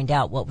to find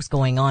out what was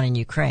going on in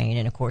Ukraine,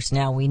 and of course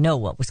now we know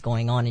what was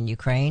going on in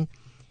Ukraine,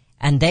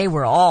 and they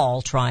were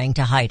all trying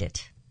to hide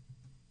it.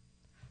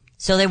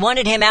 So they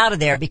wanted him out of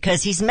there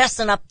because he's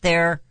messing up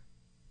their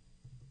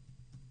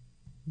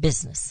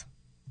business.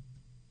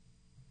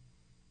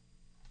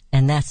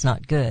 And that's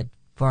not good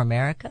for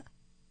America.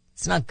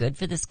 It's not good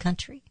for this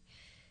country.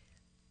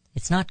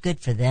 It's not good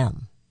for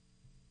them.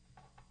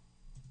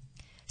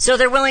 So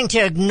they're willing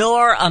to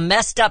ignore a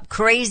messed up,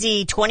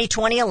 crazy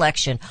 2020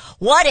 election.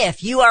 What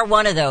if you are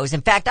one of those? In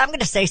fact, I'm going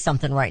to say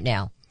something right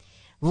now.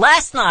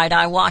 Last night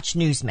I watched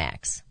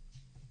Newsmax.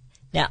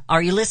 Now,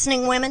 are you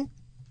listening, women?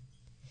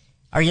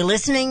 Are you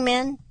listening,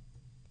 men?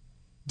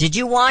 Did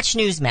you watch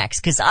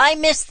Newsmax? Because I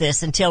missed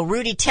this until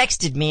Rudy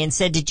texted me and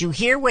said, did you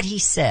hear what he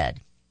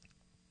said?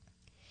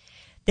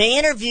 They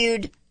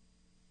interviewed,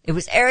 it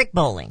was Eric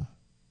Bolling.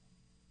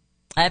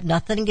 I have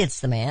nothing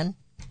against the man,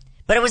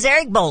 but it was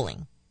Eric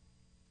Bolling.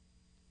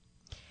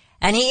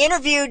 And he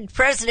interviewed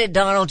President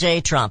Donald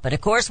J. Trump. And of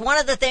course, one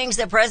of the things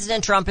that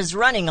President Trump is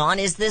running on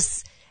is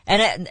this,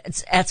 and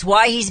that's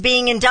why he's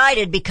being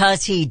indicted,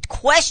 because he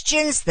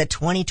questions the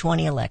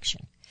 2020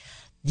 election.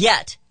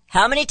 Yet,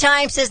 how many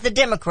times has the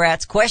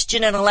Democrats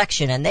questioned an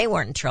election and they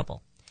weren't in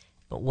trouble?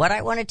 But what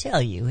I want to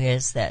tell you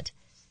is that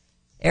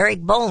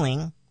Eric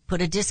Bolling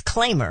put a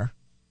disclaimer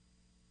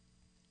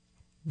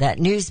that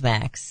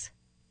Newsmax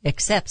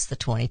accepts the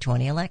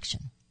 2020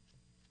 election.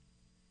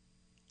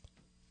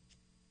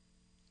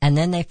 And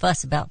then they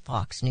fuss about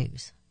Fox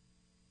News.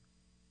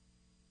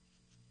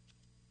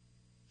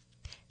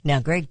 Now,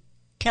 Greg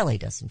Kelly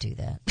doesn't do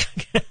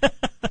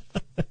that.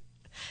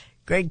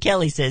 Greg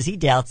Kelly says he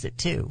doubts it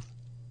too.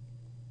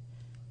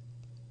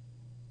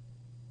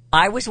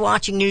 I was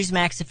watching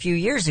Newsmax a few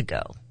years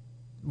ago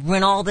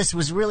when all this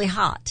was really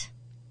hot.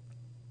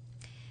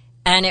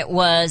 And it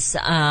was,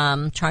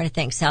 trying to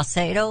think,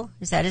 Salcedo,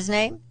 is that his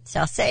name?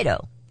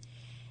 Salcedo.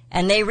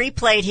 And they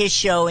replayed his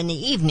show in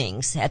the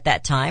evenings at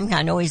that time.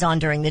 I know he's on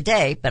during the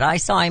day, but I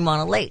saw him on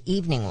a late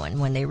evening one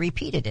when they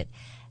repeated it.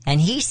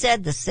 And he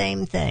said the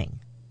same thing.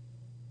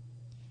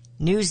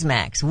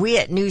 Newsmax, we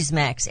at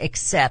Newsmax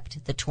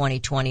accept the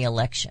 2020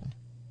 election.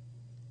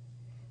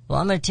 Well,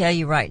 I'm going to tell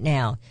you right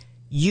now,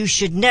 you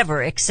should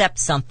never accept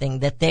something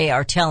that they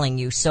are telling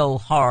you so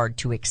hard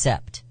to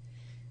accept.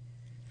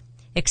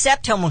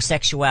 Accept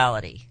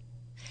homosexuality.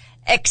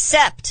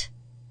 Accept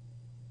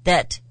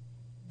that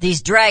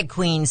these drag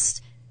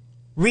queens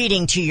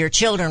reading to your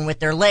children with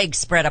their legs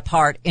spread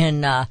apart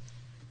in the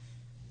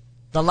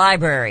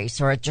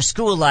libraries or at your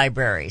school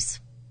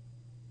libraries.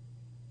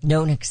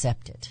 Don't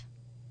accept it.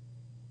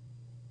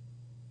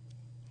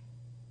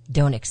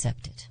 Don't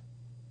accept it.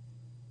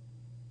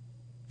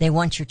 They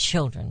want your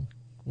children,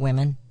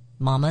 women,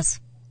 mamas.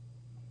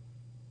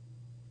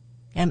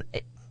 And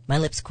my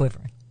lips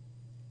quivering.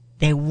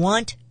 They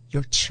want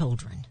your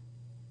children.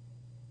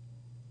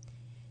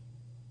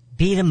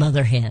 Be the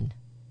mother hen.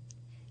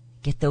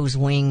 Get those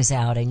wings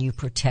out and you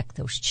protect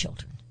those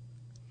children.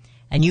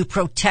 And you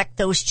protect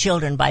those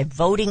children by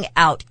voting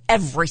out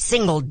every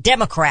single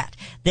Democrat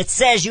that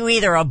says you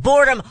either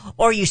abort them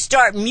or you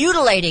start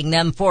mutilating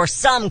them for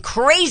some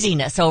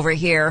craziness over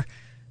here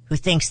who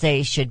thinks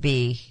they should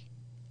be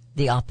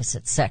the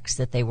opposite sex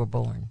that they were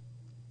born.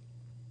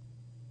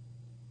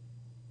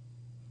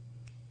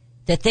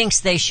 that thinks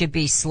they should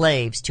be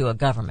slaves to a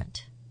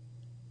government,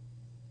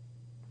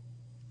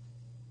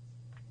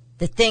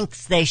 that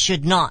thinks they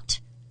should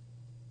not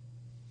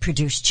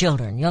produce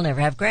children. You'll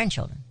never have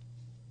grandchildren.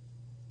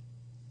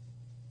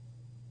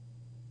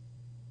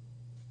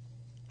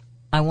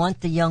 I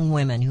want the young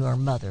women who are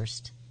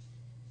mothers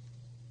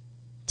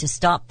to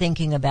stop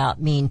thinking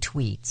about mean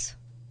tweets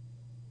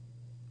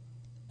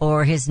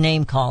or his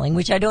name calling,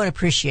 which I don't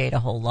appreciate a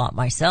whole lot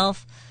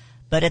myself,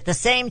 but at the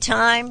same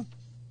time,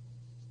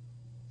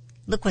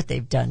 look what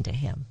they've done to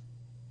him.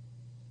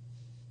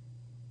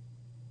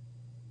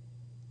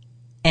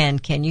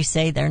 And can you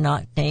say they're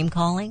not name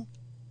calling?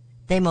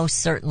 They most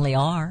certainly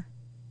are.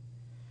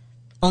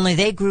 Only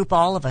they group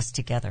all of us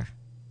together.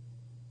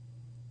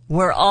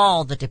 We're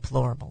all the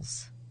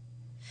deplorables.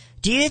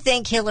 Do you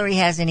think Hillary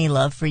has any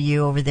love for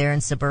you over there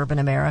in suburban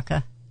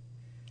America?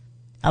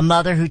 A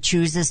mother who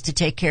chooses to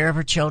take care of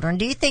her children.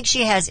 Do you think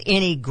she has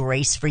any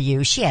grace for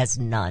you? She has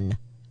none.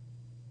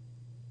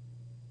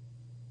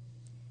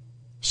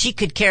 She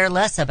could care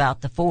less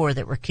about the 4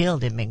 that were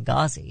killed in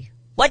Benghazi.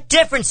 What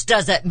difference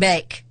does it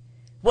make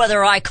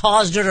whether I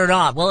caused it or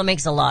not? Well, it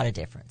makes a lot of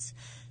difference.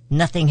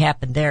 Nothing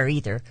happened there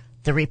either.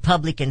 The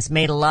Republicans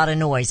made a lot of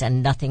noise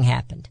and nothing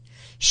happened.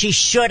 She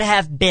should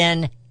have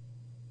been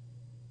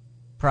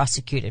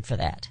prosecuted for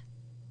that.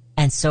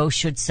 And so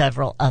should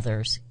several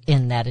others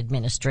in that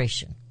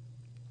administration.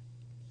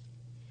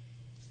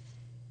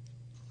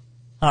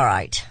 All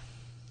right.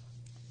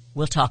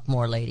 We'll talk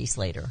more, ladies,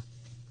 later.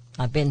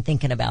 I've been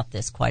thinking about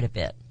this quite a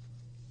bit.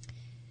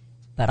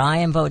 But I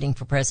am voting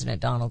for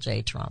President Donald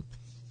J. Trump.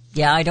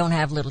 Yeah, I don't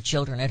have little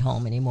children at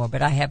home anymore,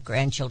 but I have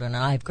grandchildren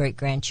and I have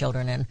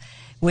great-grandchildren, and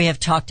we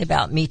have talked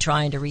about me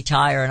trying to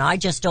retire, and I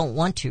just don't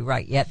want to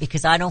right yet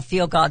because I don't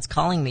feel God's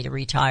calling me to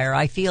retire.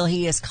 I feel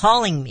He is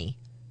calling me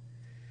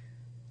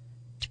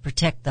to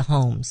protect the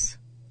homes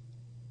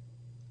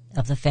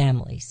of the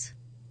families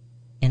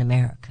in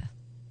America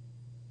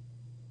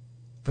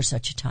for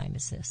such a time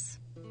as this.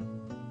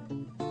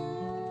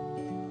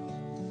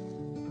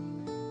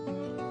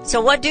 So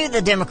what do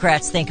the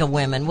Democrats think of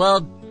women?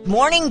 Well,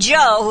 Morning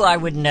Joe, who I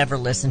would never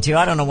listen to,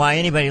 I don't know why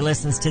anybody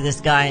listens to this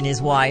guy and his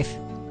wife,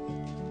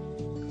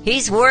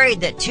 he's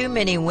worried that too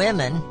many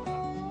women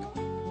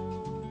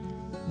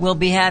will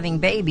be having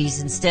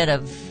babies instead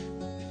of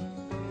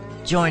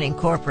joining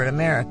corporate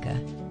America.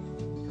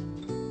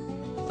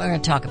 We're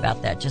going to talk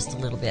about that just a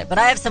little bit. But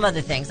I have some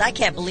other things. I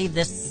can't believe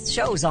this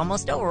show's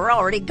almost over. We're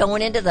already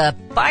going into the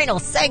final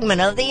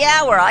segment of the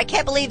hour. I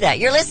can't believe that.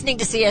 You're listening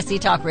to CSC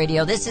Talk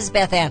Radio. This is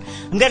Beth Ann.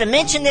 I'm going to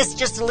mention this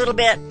just a little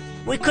bit.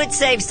 We could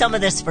save some of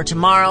this for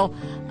tomorrow.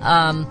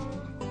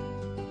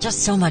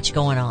 Just so much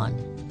going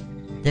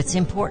on that's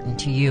important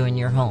to you and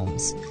your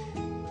homes.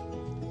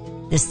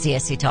 This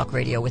is CSC Talk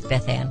Radio with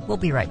Beth Ann. We'll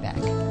be right back.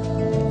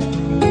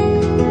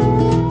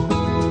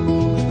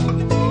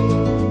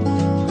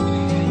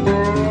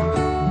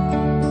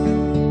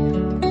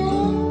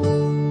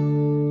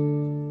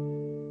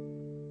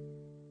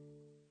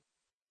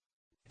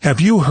 Have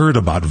you heard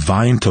about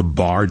Vine to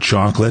Bar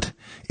chocolate?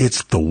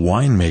 It's the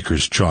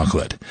winemaker's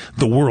chocolate,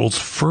 the world's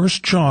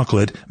first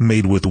chocolate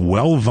made with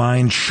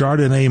well-vined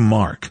Chardonnay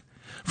marc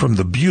from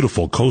the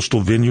beautiful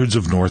coastal vineyards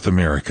of North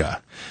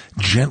America.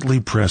 Gently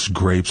pressed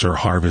grapes are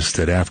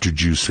harvested after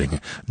juicing,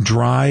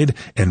 dried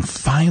and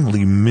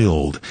finely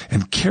milled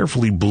and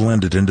carefully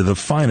blended into the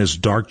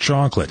finest dark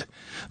chocolate.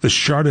 The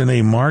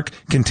Chardonnay marc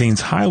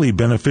contains highly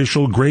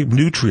beneficial grape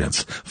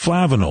nutrients,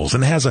 flavonols,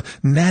 and has a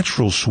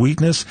natural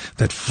sweetness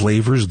that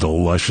flavors the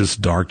luscious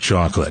dark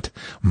chocolate.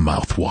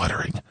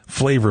 Mouth-watering,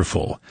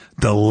 flavorful,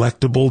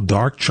 delectable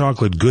dark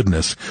chocolate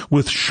goodness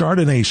with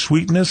Chardonnay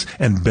sweetness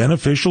and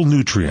beneficial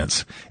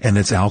nutrients. And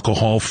it's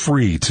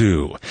alcohol-free,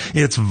 too.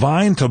 It's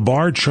Vine to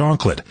Bar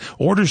chocolate.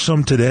 Order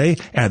some today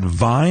at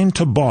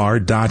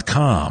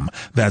vinetobar.com.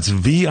 That's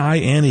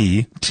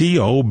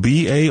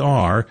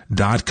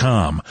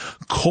VINETOBAR.com.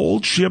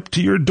 Cold shipped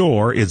to your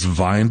door, it's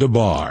Vine to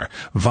Bar.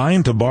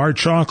 Vine to Bar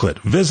chocolate.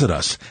 Visit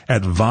us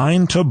at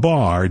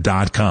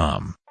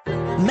vinetobar.com.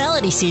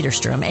 Melody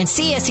Cedarstrom and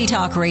CSC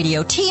Talk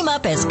Radio team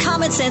up as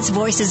common sense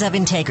voices of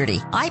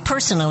integrity. I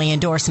personally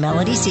endorse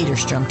Melody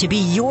Cedarstrom to be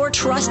your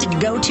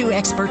trusted go-to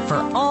expert for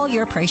all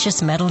your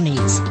precious metal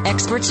needs.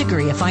 Experts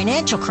agree a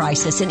financial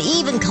crisis and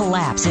even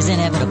collapse is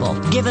inevitable.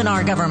 Given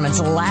our government's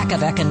lack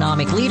of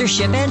economic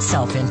leadership and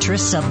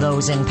self-interests of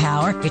those in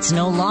power, it's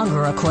no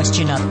longer a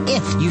question of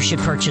if you should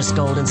purchase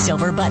gold and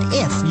silver, but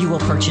if you will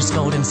purchase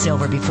gold and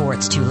silver before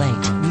it's too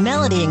late.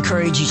 Melody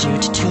encourages you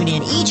to tune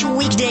in each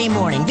weekday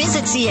morning.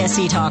 Visit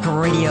CSCTalkRadio.com.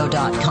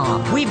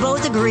 We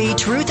both agree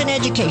truth and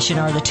education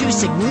are the two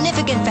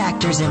significant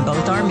factors in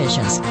both our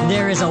missions.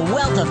 There is a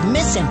wealth of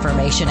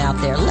misinformation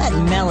out there. Let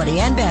Melody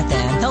and Beth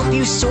Ann help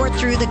you sort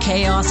through the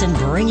chaos and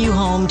bring you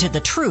home to the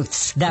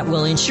truths that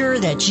will ensure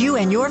that you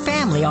and your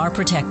family are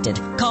protected.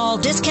 Call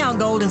Discount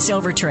Gold and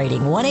Silver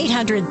Trading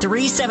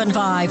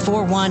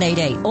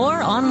 1-800-375-4188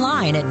 or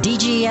online at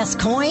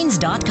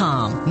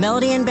dgscoins.com.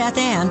 Melody and Beth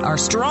Ann are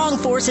strong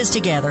forces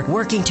together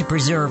working to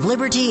preserve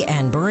liberty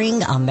and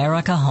bring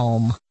America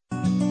home.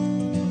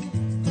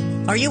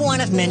 All Are you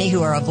one of many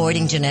who are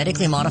avoiding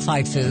genetically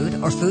modified food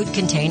or food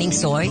containing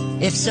soy?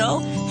 If so,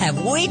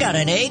 have we got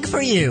an egg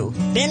for you?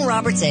 Ben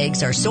Roberts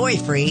eggs are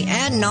soy-free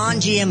and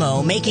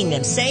non-GMO, making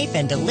them safe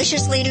and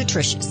deliciously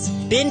nutritious.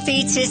 Ben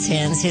feeds his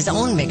hens his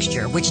own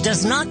mixture, which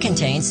does not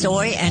contain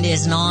soy and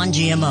is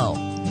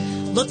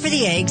non-GMO. Look for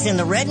the eggs in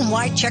the red and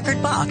white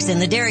checkered box in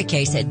the dairy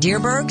case at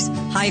Dierberg's,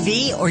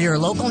 Hy-Vee, or your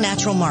local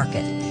natural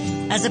market.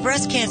 As a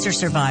breast cancer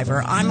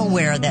survivor, I'm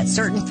aware that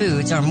certain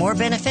foods are more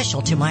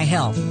beneficial to my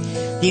health.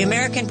 The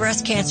American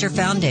Breast Cancer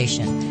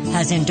Foundation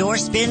has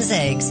endorsed Ben's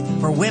eggs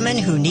for women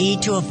who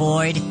need to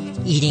avoid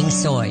eating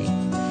soy.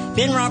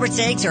 Ben Roberts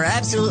eggs are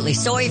absolutely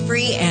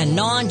soy-free and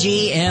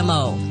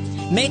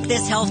non-GMO. Make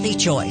this healthy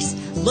choice.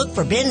 Look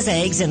for Ben's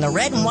eggs in the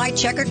red and white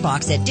checkered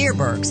box at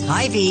Dierberg's,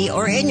 Hy-Vee,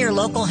 or in your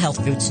local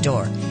health food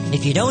store.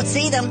 If you don't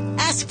see them,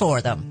 ask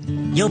for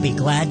them. You'll be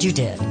glad you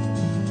did.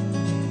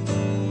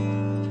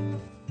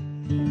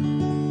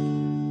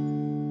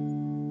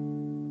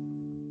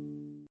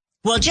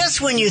 Well, just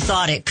when you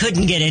thought it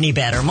couldn't get any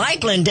better,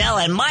 Mike Lindell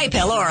and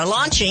MyPillow are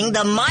launching the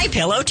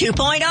MyPillow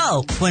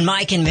 2.0. When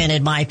Mike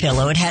invented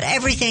MyPillow, it had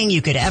everything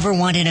you could ever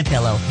want in a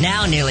pillow.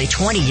 Now, nearly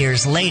 20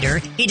 years later,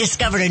 he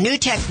discovered a new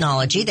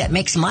technology that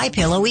makes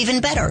MyPillow even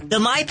better. The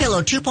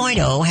MyPillow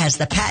 2.0 has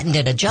the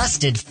patented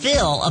adjusted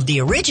fill of the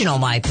original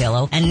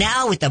MyPillow, and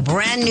now with the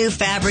brand new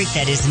fabric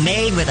that is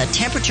made with a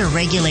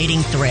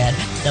temperature-regulating thread,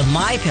 the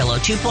MyPillow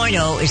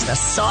 2.0 is the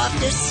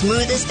softest,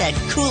 smoothest, and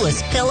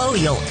coolest pillow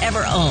you'll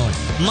ever own.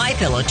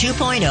 MyPillow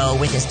 2.0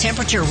 with its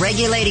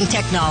temperature-regulating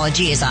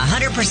technology is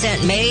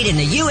 100% made in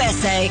the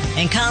USA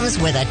and comes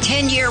with a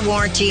 10-year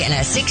warranty and a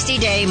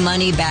 60-day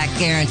money-back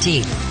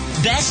guarantee.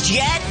 Best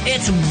yet,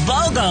 it's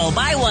BOGO.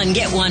 Buy one,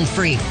 get one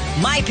free.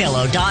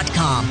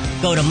 MyPillow.com.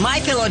 Go to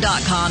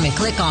MyPillow.com and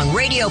click on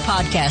Radio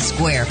Podcast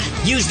Square.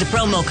 Use the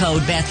promo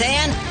code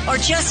BethAnn or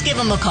just give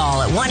them a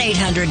call at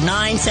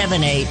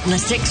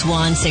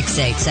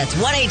 1-800-978-6168. That's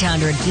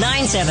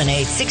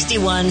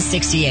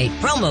 1-800-978-6168.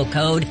 Promo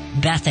code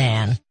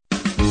BethAnn.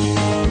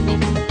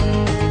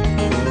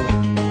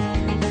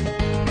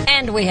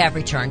 And we have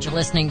returned. You're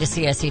listening to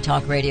CSC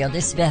Talk Radio.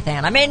 This is Beth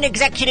Ann. I made an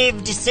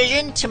executive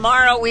decision.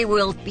 Tomorrow we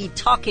will be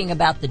talking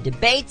about the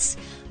debates.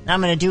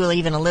 I'm going to do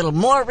even a little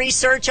more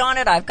research on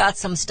it. I've got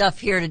some stuff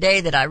here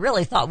today that I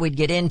really thought we'd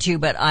get into,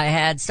 but I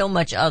had so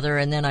much other,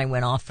 and then I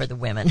went off for the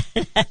women.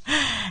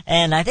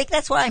 And I think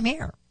that's why I'm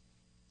here.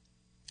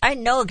 I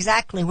know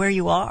exactly where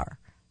you are,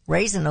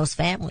 raising those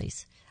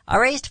families. I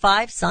raised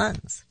 5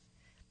 sons.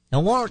 They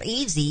weren't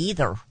easy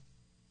either.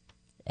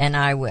 And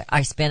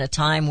I spent a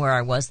time where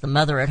I was the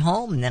mother at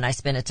home, and then I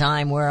spent a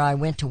time where I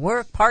went to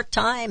work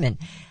part-time,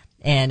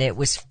 and it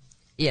was,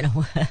 you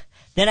know,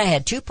 then I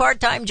had 2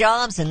 part-time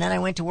jobs, and then I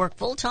went to work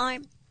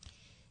full-time.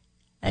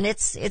 And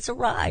it's a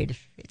ride.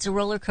 It's a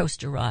roller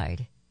coaster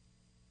ride.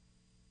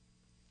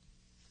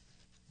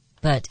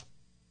 But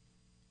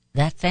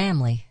that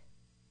family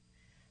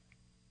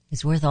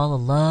is worth all the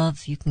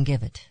love you can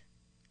give it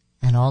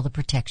and all the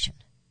protection.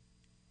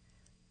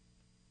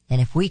 And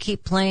if we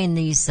keep playing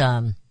these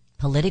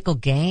political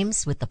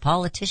games with the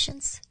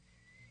politicians,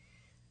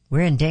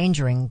 we're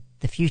endangering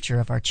the future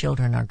of our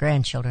children, our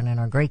grandchildren, and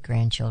our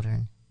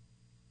great-grandchildren.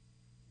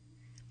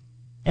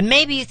 And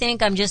maybe you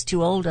think I'm just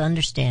too old to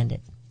understand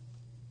it.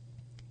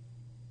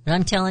 But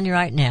I'm telling you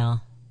right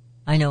now,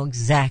 I know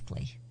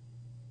exactly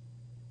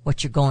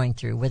what you're going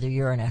through, whether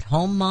you're an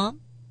at-home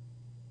mom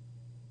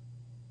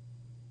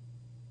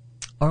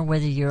or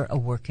whether you're a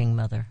working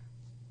mother.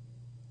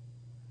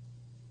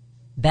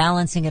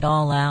 Balancing it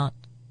all out,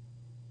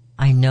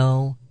 I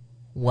know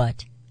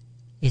what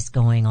is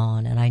going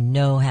on, and I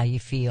know how you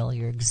feel.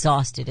 You're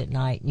exhausted at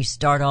night, and you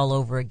start all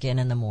over again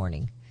in the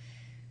morning.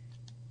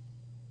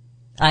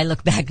 I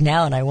look back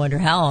now, and I wonder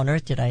how on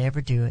earth did I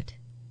ever do it.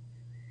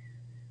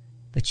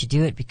 But you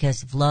do it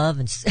because of love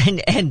and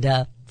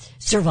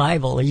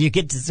survival, or you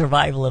get to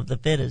survival of the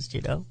fittest,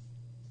 you know.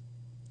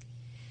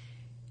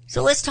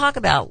 So let's talk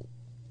about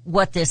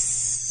what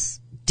this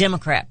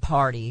Democrat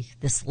Party,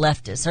 this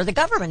leftist, or the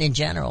government in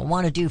general,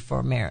 want to do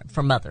for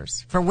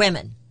mothers, for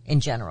women in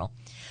general.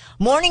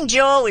 Morning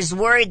Joe is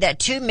worried that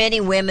too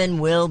many women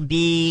will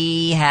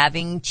be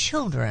having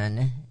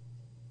children,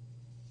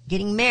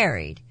 getting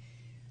married,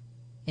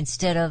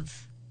 instead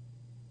of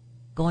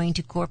going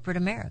to corporate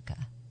America.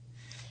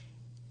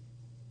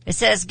 It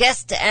says,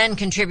 guests and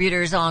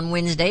contributors on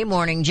Wednesday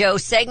Morning Joe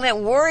segment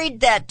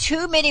worried that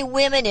too many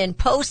women in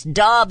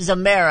post-Dobbs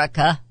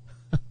America,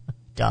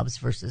 Dobbs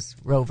versus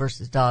Roe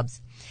versus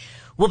Dobbs,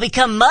 will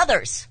become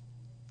mothers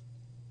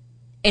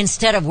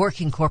instead of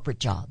working corporate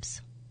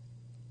jobs.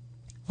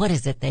 What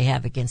is it they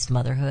have against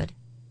motherhood?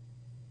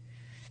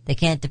 They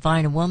can't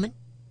define a woman,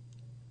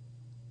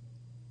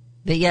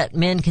 but yet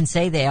men can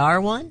say they are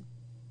one?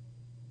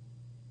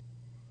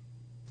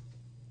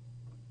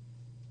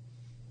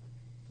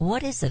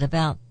 What is it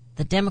about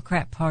the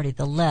Democrat Party,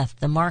 the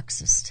left, the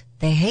Marxist?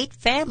 They hate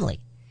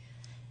family.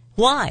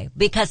 Why?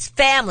 Because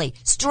family,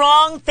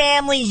 strong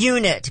family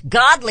unit,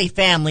 godly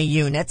family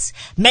units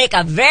make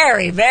a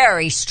very,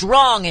 very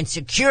strong and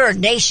secure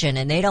nation,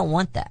 and they don't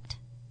want that.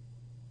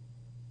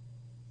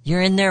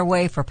 You're in their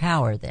way for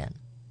power then.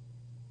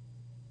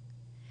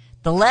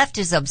 The left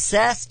is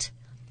obsessed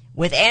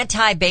with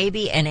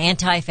anti-baby and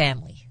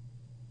anti-family.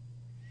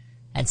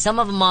 And some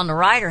of them on the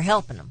right are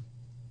helping them.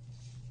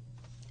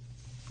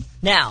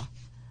 Now,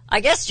 I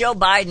guess Joe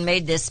Biden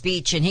made this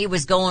speech and he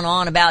was going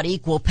on about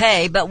equal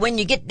pay, but when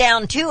you get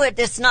down to it,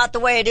 it's not the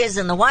way it is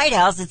in the White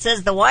House. It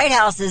says the White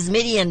House's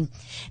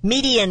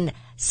median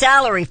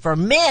salary for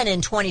men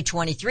in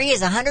 2023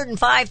 is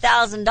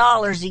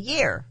 $105,000 a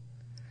year.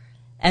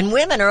 And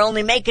women are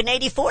only making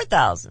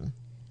 $84,000.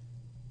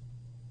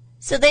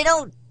 So they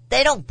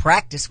don't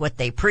practice what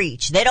they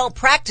preach. They don't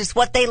practice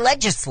what they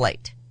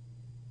legislate.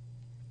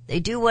 They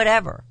do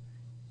whatever.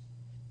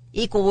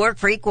 Equal work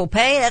for equal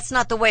pay, that's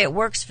not the way it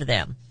works for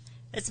them.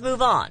 Let's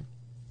move on.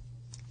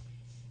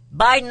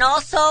 Biden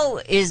also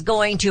is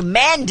going to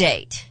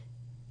mandate,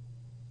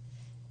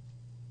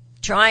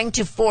 trying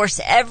to force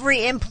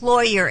every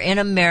employer in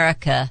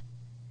America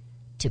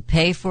to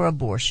pay for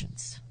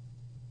abortions.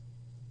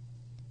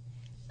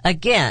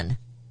 Again,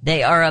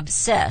 they are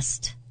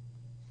obsessed.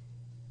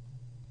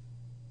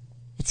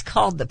 It's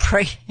called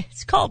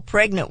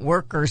Pregnant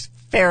Workers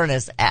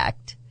Fairness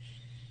Act.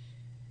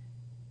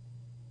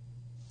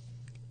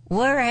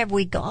 Where have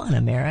we gone,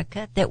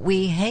 America, that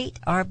we hate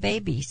our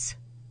babies?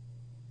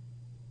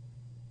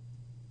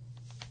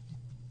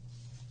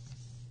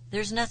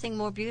 There's nothing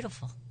more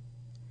beautiful.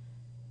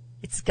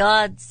 It's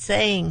God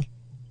saying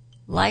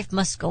life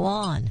must go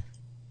on.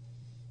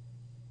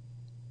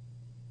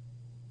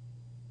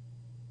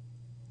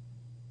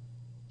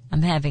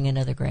 I'm having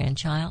another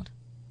grandchild.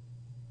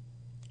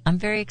 I'm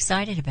very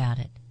excited about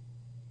it.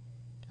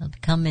 It'll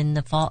come in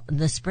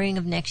the spring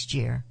of next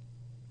year.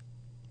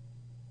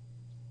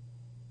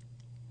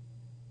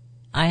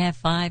 I have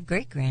 5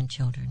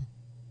 great-grandchildren.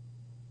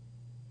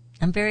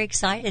 I'm very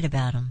excited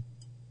about them.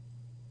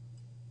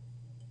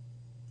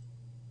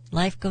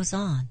 Life goes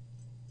on.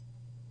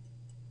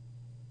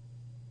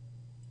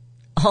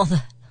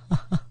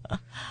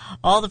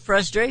 All the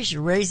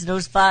frustration raising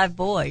those 5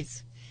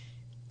 boys.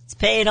 It's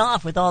paying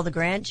off with all the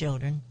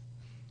grandchildren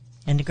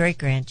and the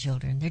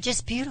great-grandchildren. They're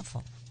just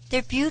beautiful.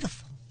 They're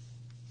beautiful.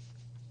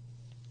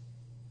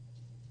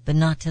 But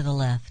not to the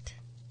left.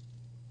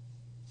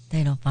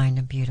 They don't find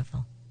them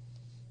beautiful.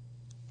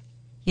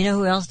 You know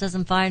who else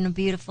doesn't find them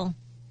beautiful?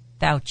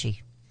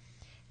 Fauci.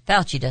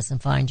 Fauci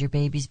doesn't find your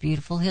babies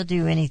beautiful. He'll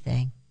do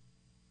anything.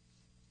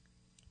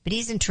 But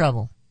he's in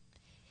trouble.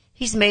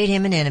 He's made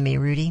him an enemy,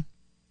 Rudy.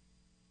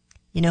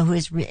 You know who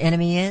his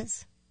enemy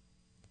is?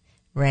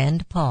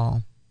 Rand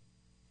Paul.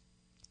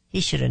 He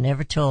should have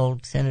never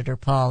told Senator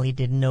Paul he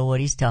didn't know what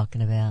he's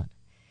talking about.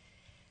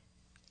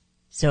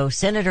 So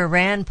Senator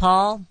Rand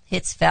Paul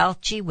hits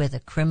Fauci with a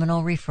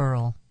criminal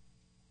referral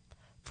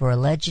for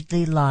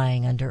allegedly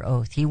lying under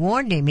oath. He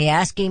warned him. He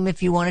asked him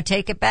if you want to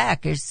take it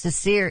back. This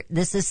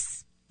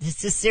is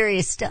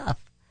serious stuff.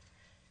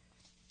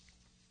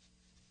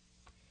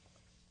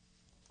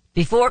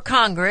 Before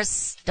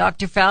Congress,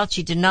 Dr.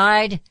 Fauci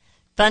denied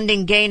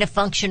funding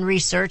gain-of-function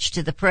research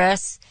to the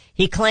press.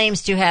 He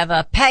claims to have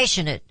a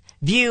passionate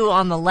view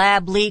on the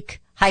lab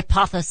leak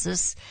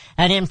hypothesis,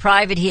 and in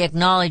private he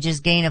acknowledges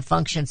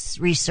gain-of-function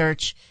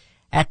research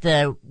at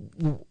the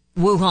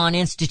Wuhan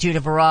Institute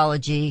of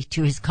Virology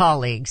to his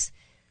colleagues.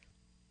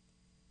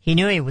 He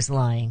knew he was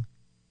lying.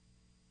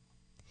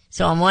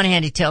 So on one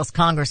hand he tells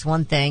Congress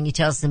one thing, he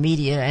tells the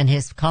media and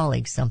his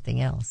colleagues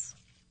something else.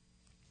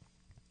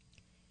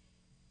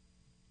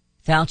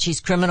 Fauci's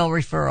criminal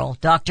referral.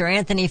 Dr.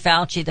 Anthony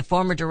Fauci, the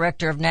former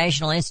director of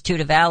National Institute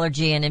of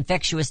Allergy and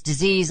Infectious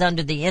Disease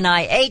under the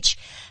NIH,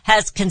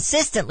 has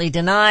consistently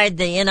denied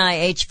the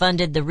NIH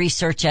funded the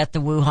research at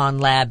the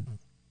Wuhan lab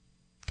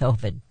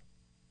COVID.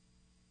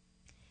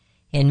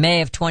 In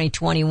May of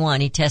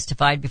 2021, he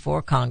testified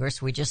before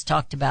Congress. We just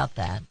talked about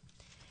that.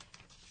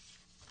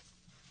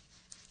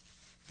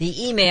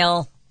 The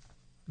email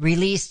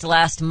released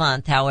last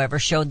month, however,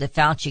 showed that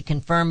Fauci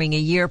confirming a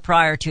year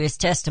prior to his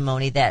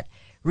testimony that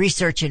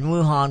research in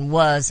Wuhan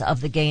was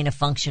of the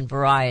gain-of-function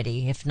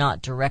variety, if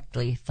not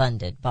directly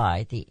funded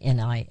by the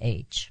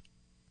NIH.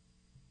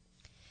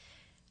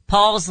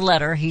 Paul's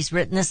letter, he's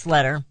written this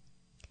letter,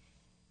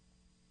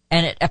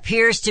 and it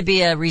appears to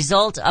be a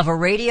result of a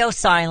radio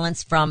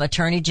silence from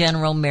Attorney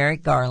General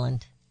Merrick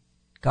Garland.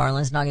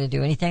 Garland's not going to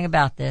do anything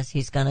about this.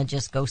 He's going to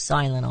just go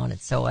silent on it.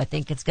 So I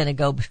think it's going to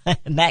go,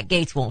 Matt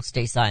Gaetz won't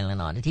stay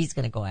silent on it. He's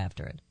going to go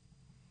after it.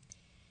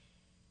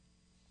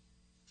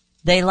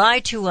 They lie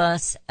to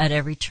us at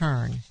every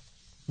turn.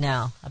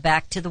 Now,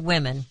 back to the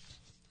women.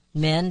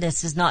 Men,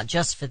 this is not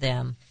just for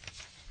them.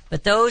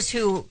 But those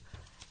who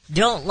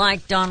don't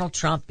like Donald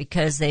Trump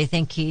because they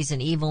think he's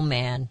an evil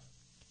man,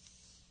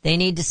 they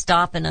need to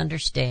stop and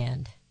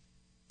understand.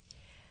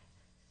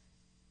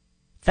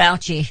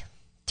 Fauci,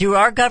 through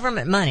our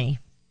government money,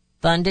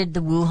 funded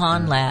the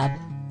Wuhan lab.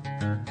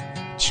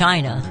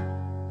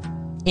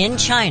 In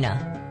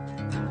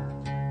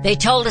China. They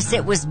told us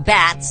it was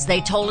bats. They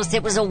told us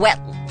it was a wet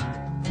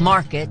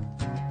market.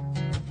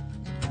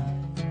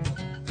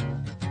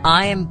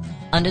 I am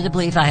under the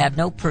belief I have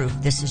no proof.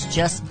 This is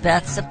just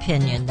Beth's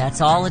opinion.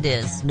 That's all it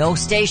is. No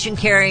station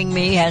carrying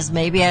me has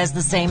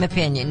the same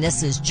opinion.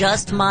 This is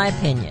just my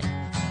opinion.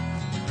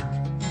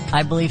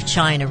 I believe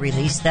China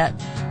released that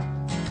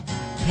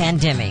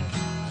pandemic,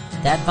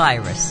 that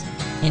virus,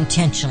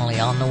 intentionally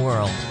on the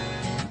world.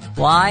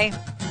 Why?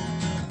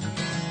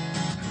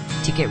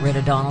 To get rid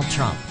of Donald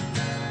Trump.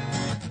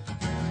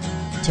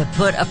 To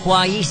put a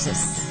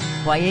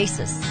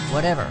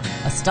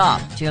a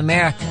stop to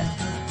America.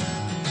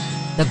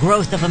 The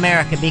growth of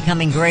America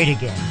becoming great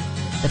again.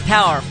 The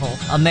powerful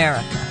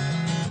America.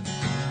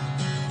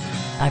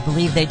 I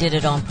believe they did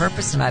it on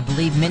purpose, and I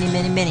believe many,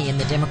 many, many in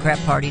the Democrat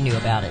Party knew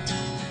about it.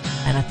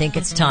 And I think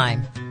it's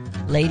time,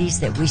 ladies,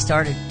 that we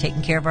started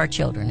taking care of our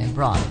children and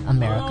brought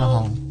America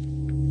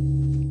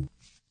home.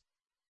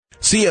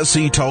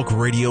 CSC Talk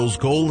Radio's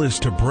goal is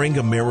to bring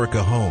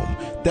America home.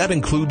 That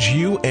includes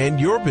you and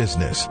your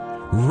business.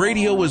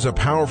 Radio is a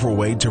powerful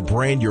way to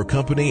brand your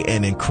company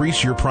and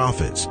increase your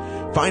profits.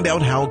 Find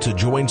out how to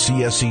join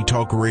CSC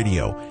Talk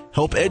Radio,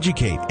 help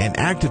educate and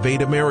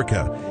activate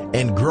America,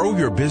 and grow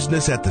your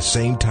business at the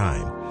same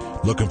time.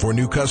 Looking for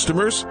new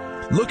customers?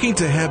 Looking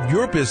to have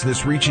your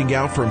business reaching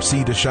out from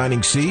sea to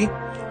shining sea?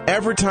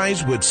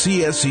 Advertise with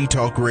CSC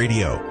Talk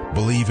Radio.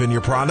 Believe in your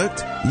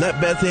product?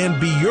 Let Beth Ann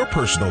be your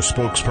personal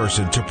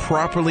spokesperson to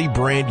properly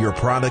brand your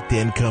product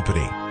and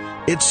company.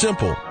 It's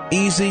simple,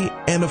 easy,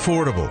 and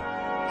affordable.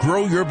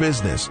 Grow your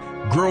business,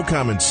 grow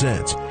common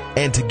sense,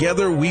 and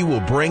together we will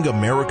bring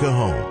America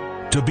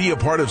home. To be a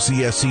part of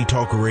CSC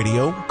Talk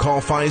Radio, call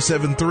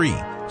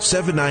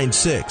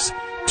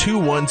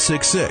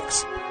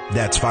 573-796-2166.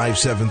 That's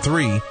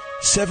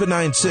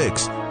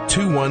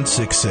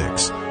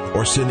 573-796-2166.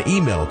 Or send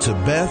email to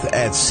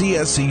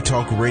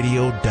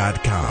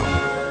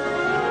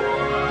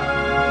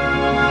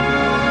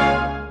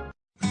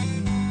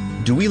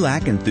beth@csctalkradio.com. Do we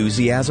lack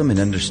enthusiasm and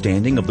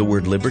understanding of the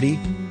word liberty?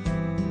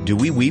 Do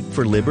we weep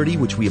for liberty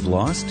which we have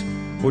lost?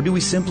 Or do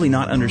we simply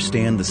not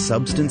understand the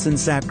substance and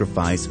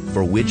sacrifice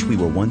for which we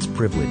were once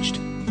privileged?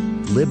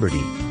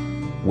 Liberty.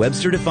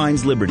 Webster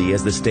defines liberty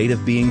as the state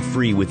of being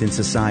free within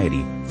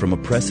society from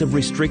oppressive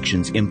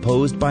restrictions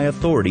imposed by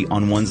authority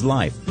on one's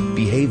life,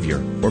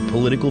 behavior, or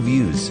political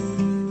views.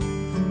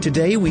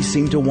 Today we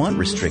seem to want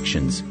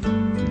restrictions.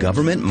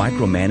 Government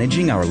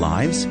micromanaging our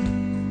lives?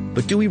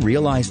 But do we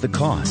realize the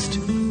cost?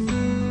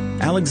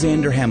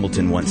 Alexander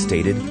Hamilton once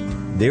stated,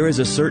 "There is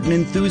a certain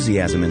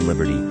enthusiasm in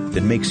liberty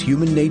that makes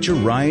human nature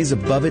rise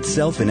above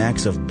itself in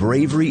acts of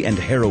bravery and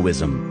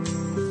heroism."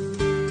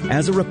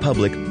 As a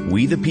republic,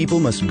 we the people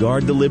must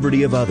guard the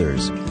liberty of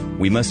others.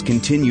 We must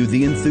continue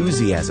the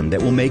enthusiasm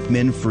that will make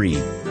men free.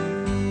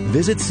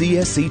 Visit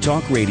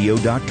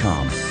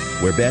csctalkradio.com,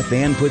 where Beth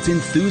Ann puts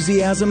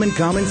enthusiasm and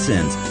common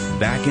sense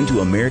back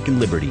into American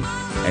liberty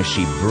as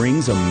she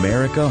brings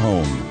America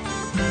home.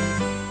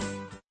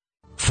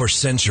 For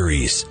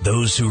centuries,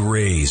 those who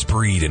raise,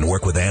 breed, and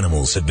work with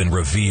animals have been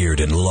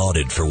revered and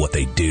lauded for what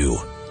they do.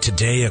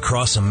 Today,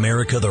 across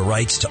America, the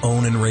rights to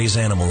own and raise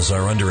animals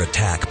are under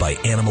attack by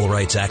animal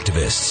rights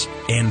activists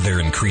and their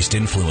increased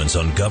influence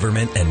on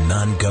government and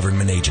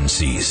non-government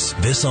agencies.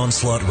 This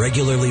onslaught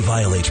regularly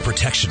violates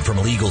protection from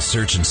illegal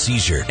search and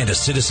seizure and a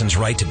citizen's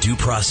right to due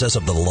process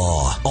of the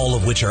law, all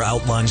of which are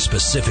outlined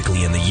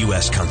specifically in the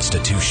U.S.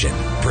 Constitution.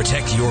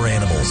 Protect your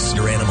animals,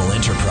 your animal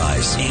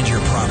enterprise, and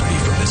your property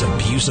from this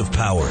abuse of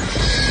power.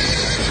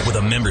 With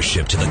a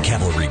membership to the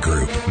Cavalry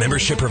Group,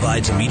 membership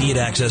provides immediate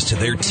access to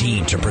their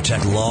team to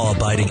protect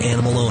law-abiding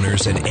animal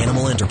owners and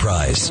animal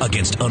enterprise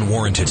against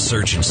unwarranted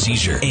search and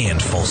seizure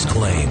and false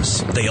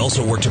claims. They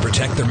also work to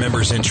protect their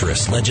members'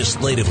 interests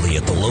legislatively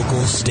at the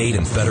local, state,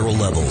 and federal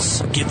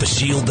levels. Get the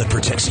shield that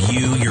protects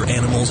you, your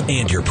animals,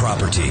 and your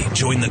property.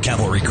 Join the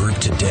Cavalry Group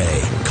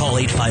today. Call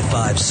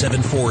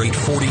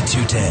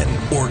 855-748-4210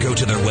 or go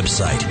to their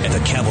website at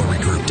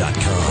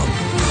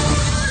thecavalrygroup.com.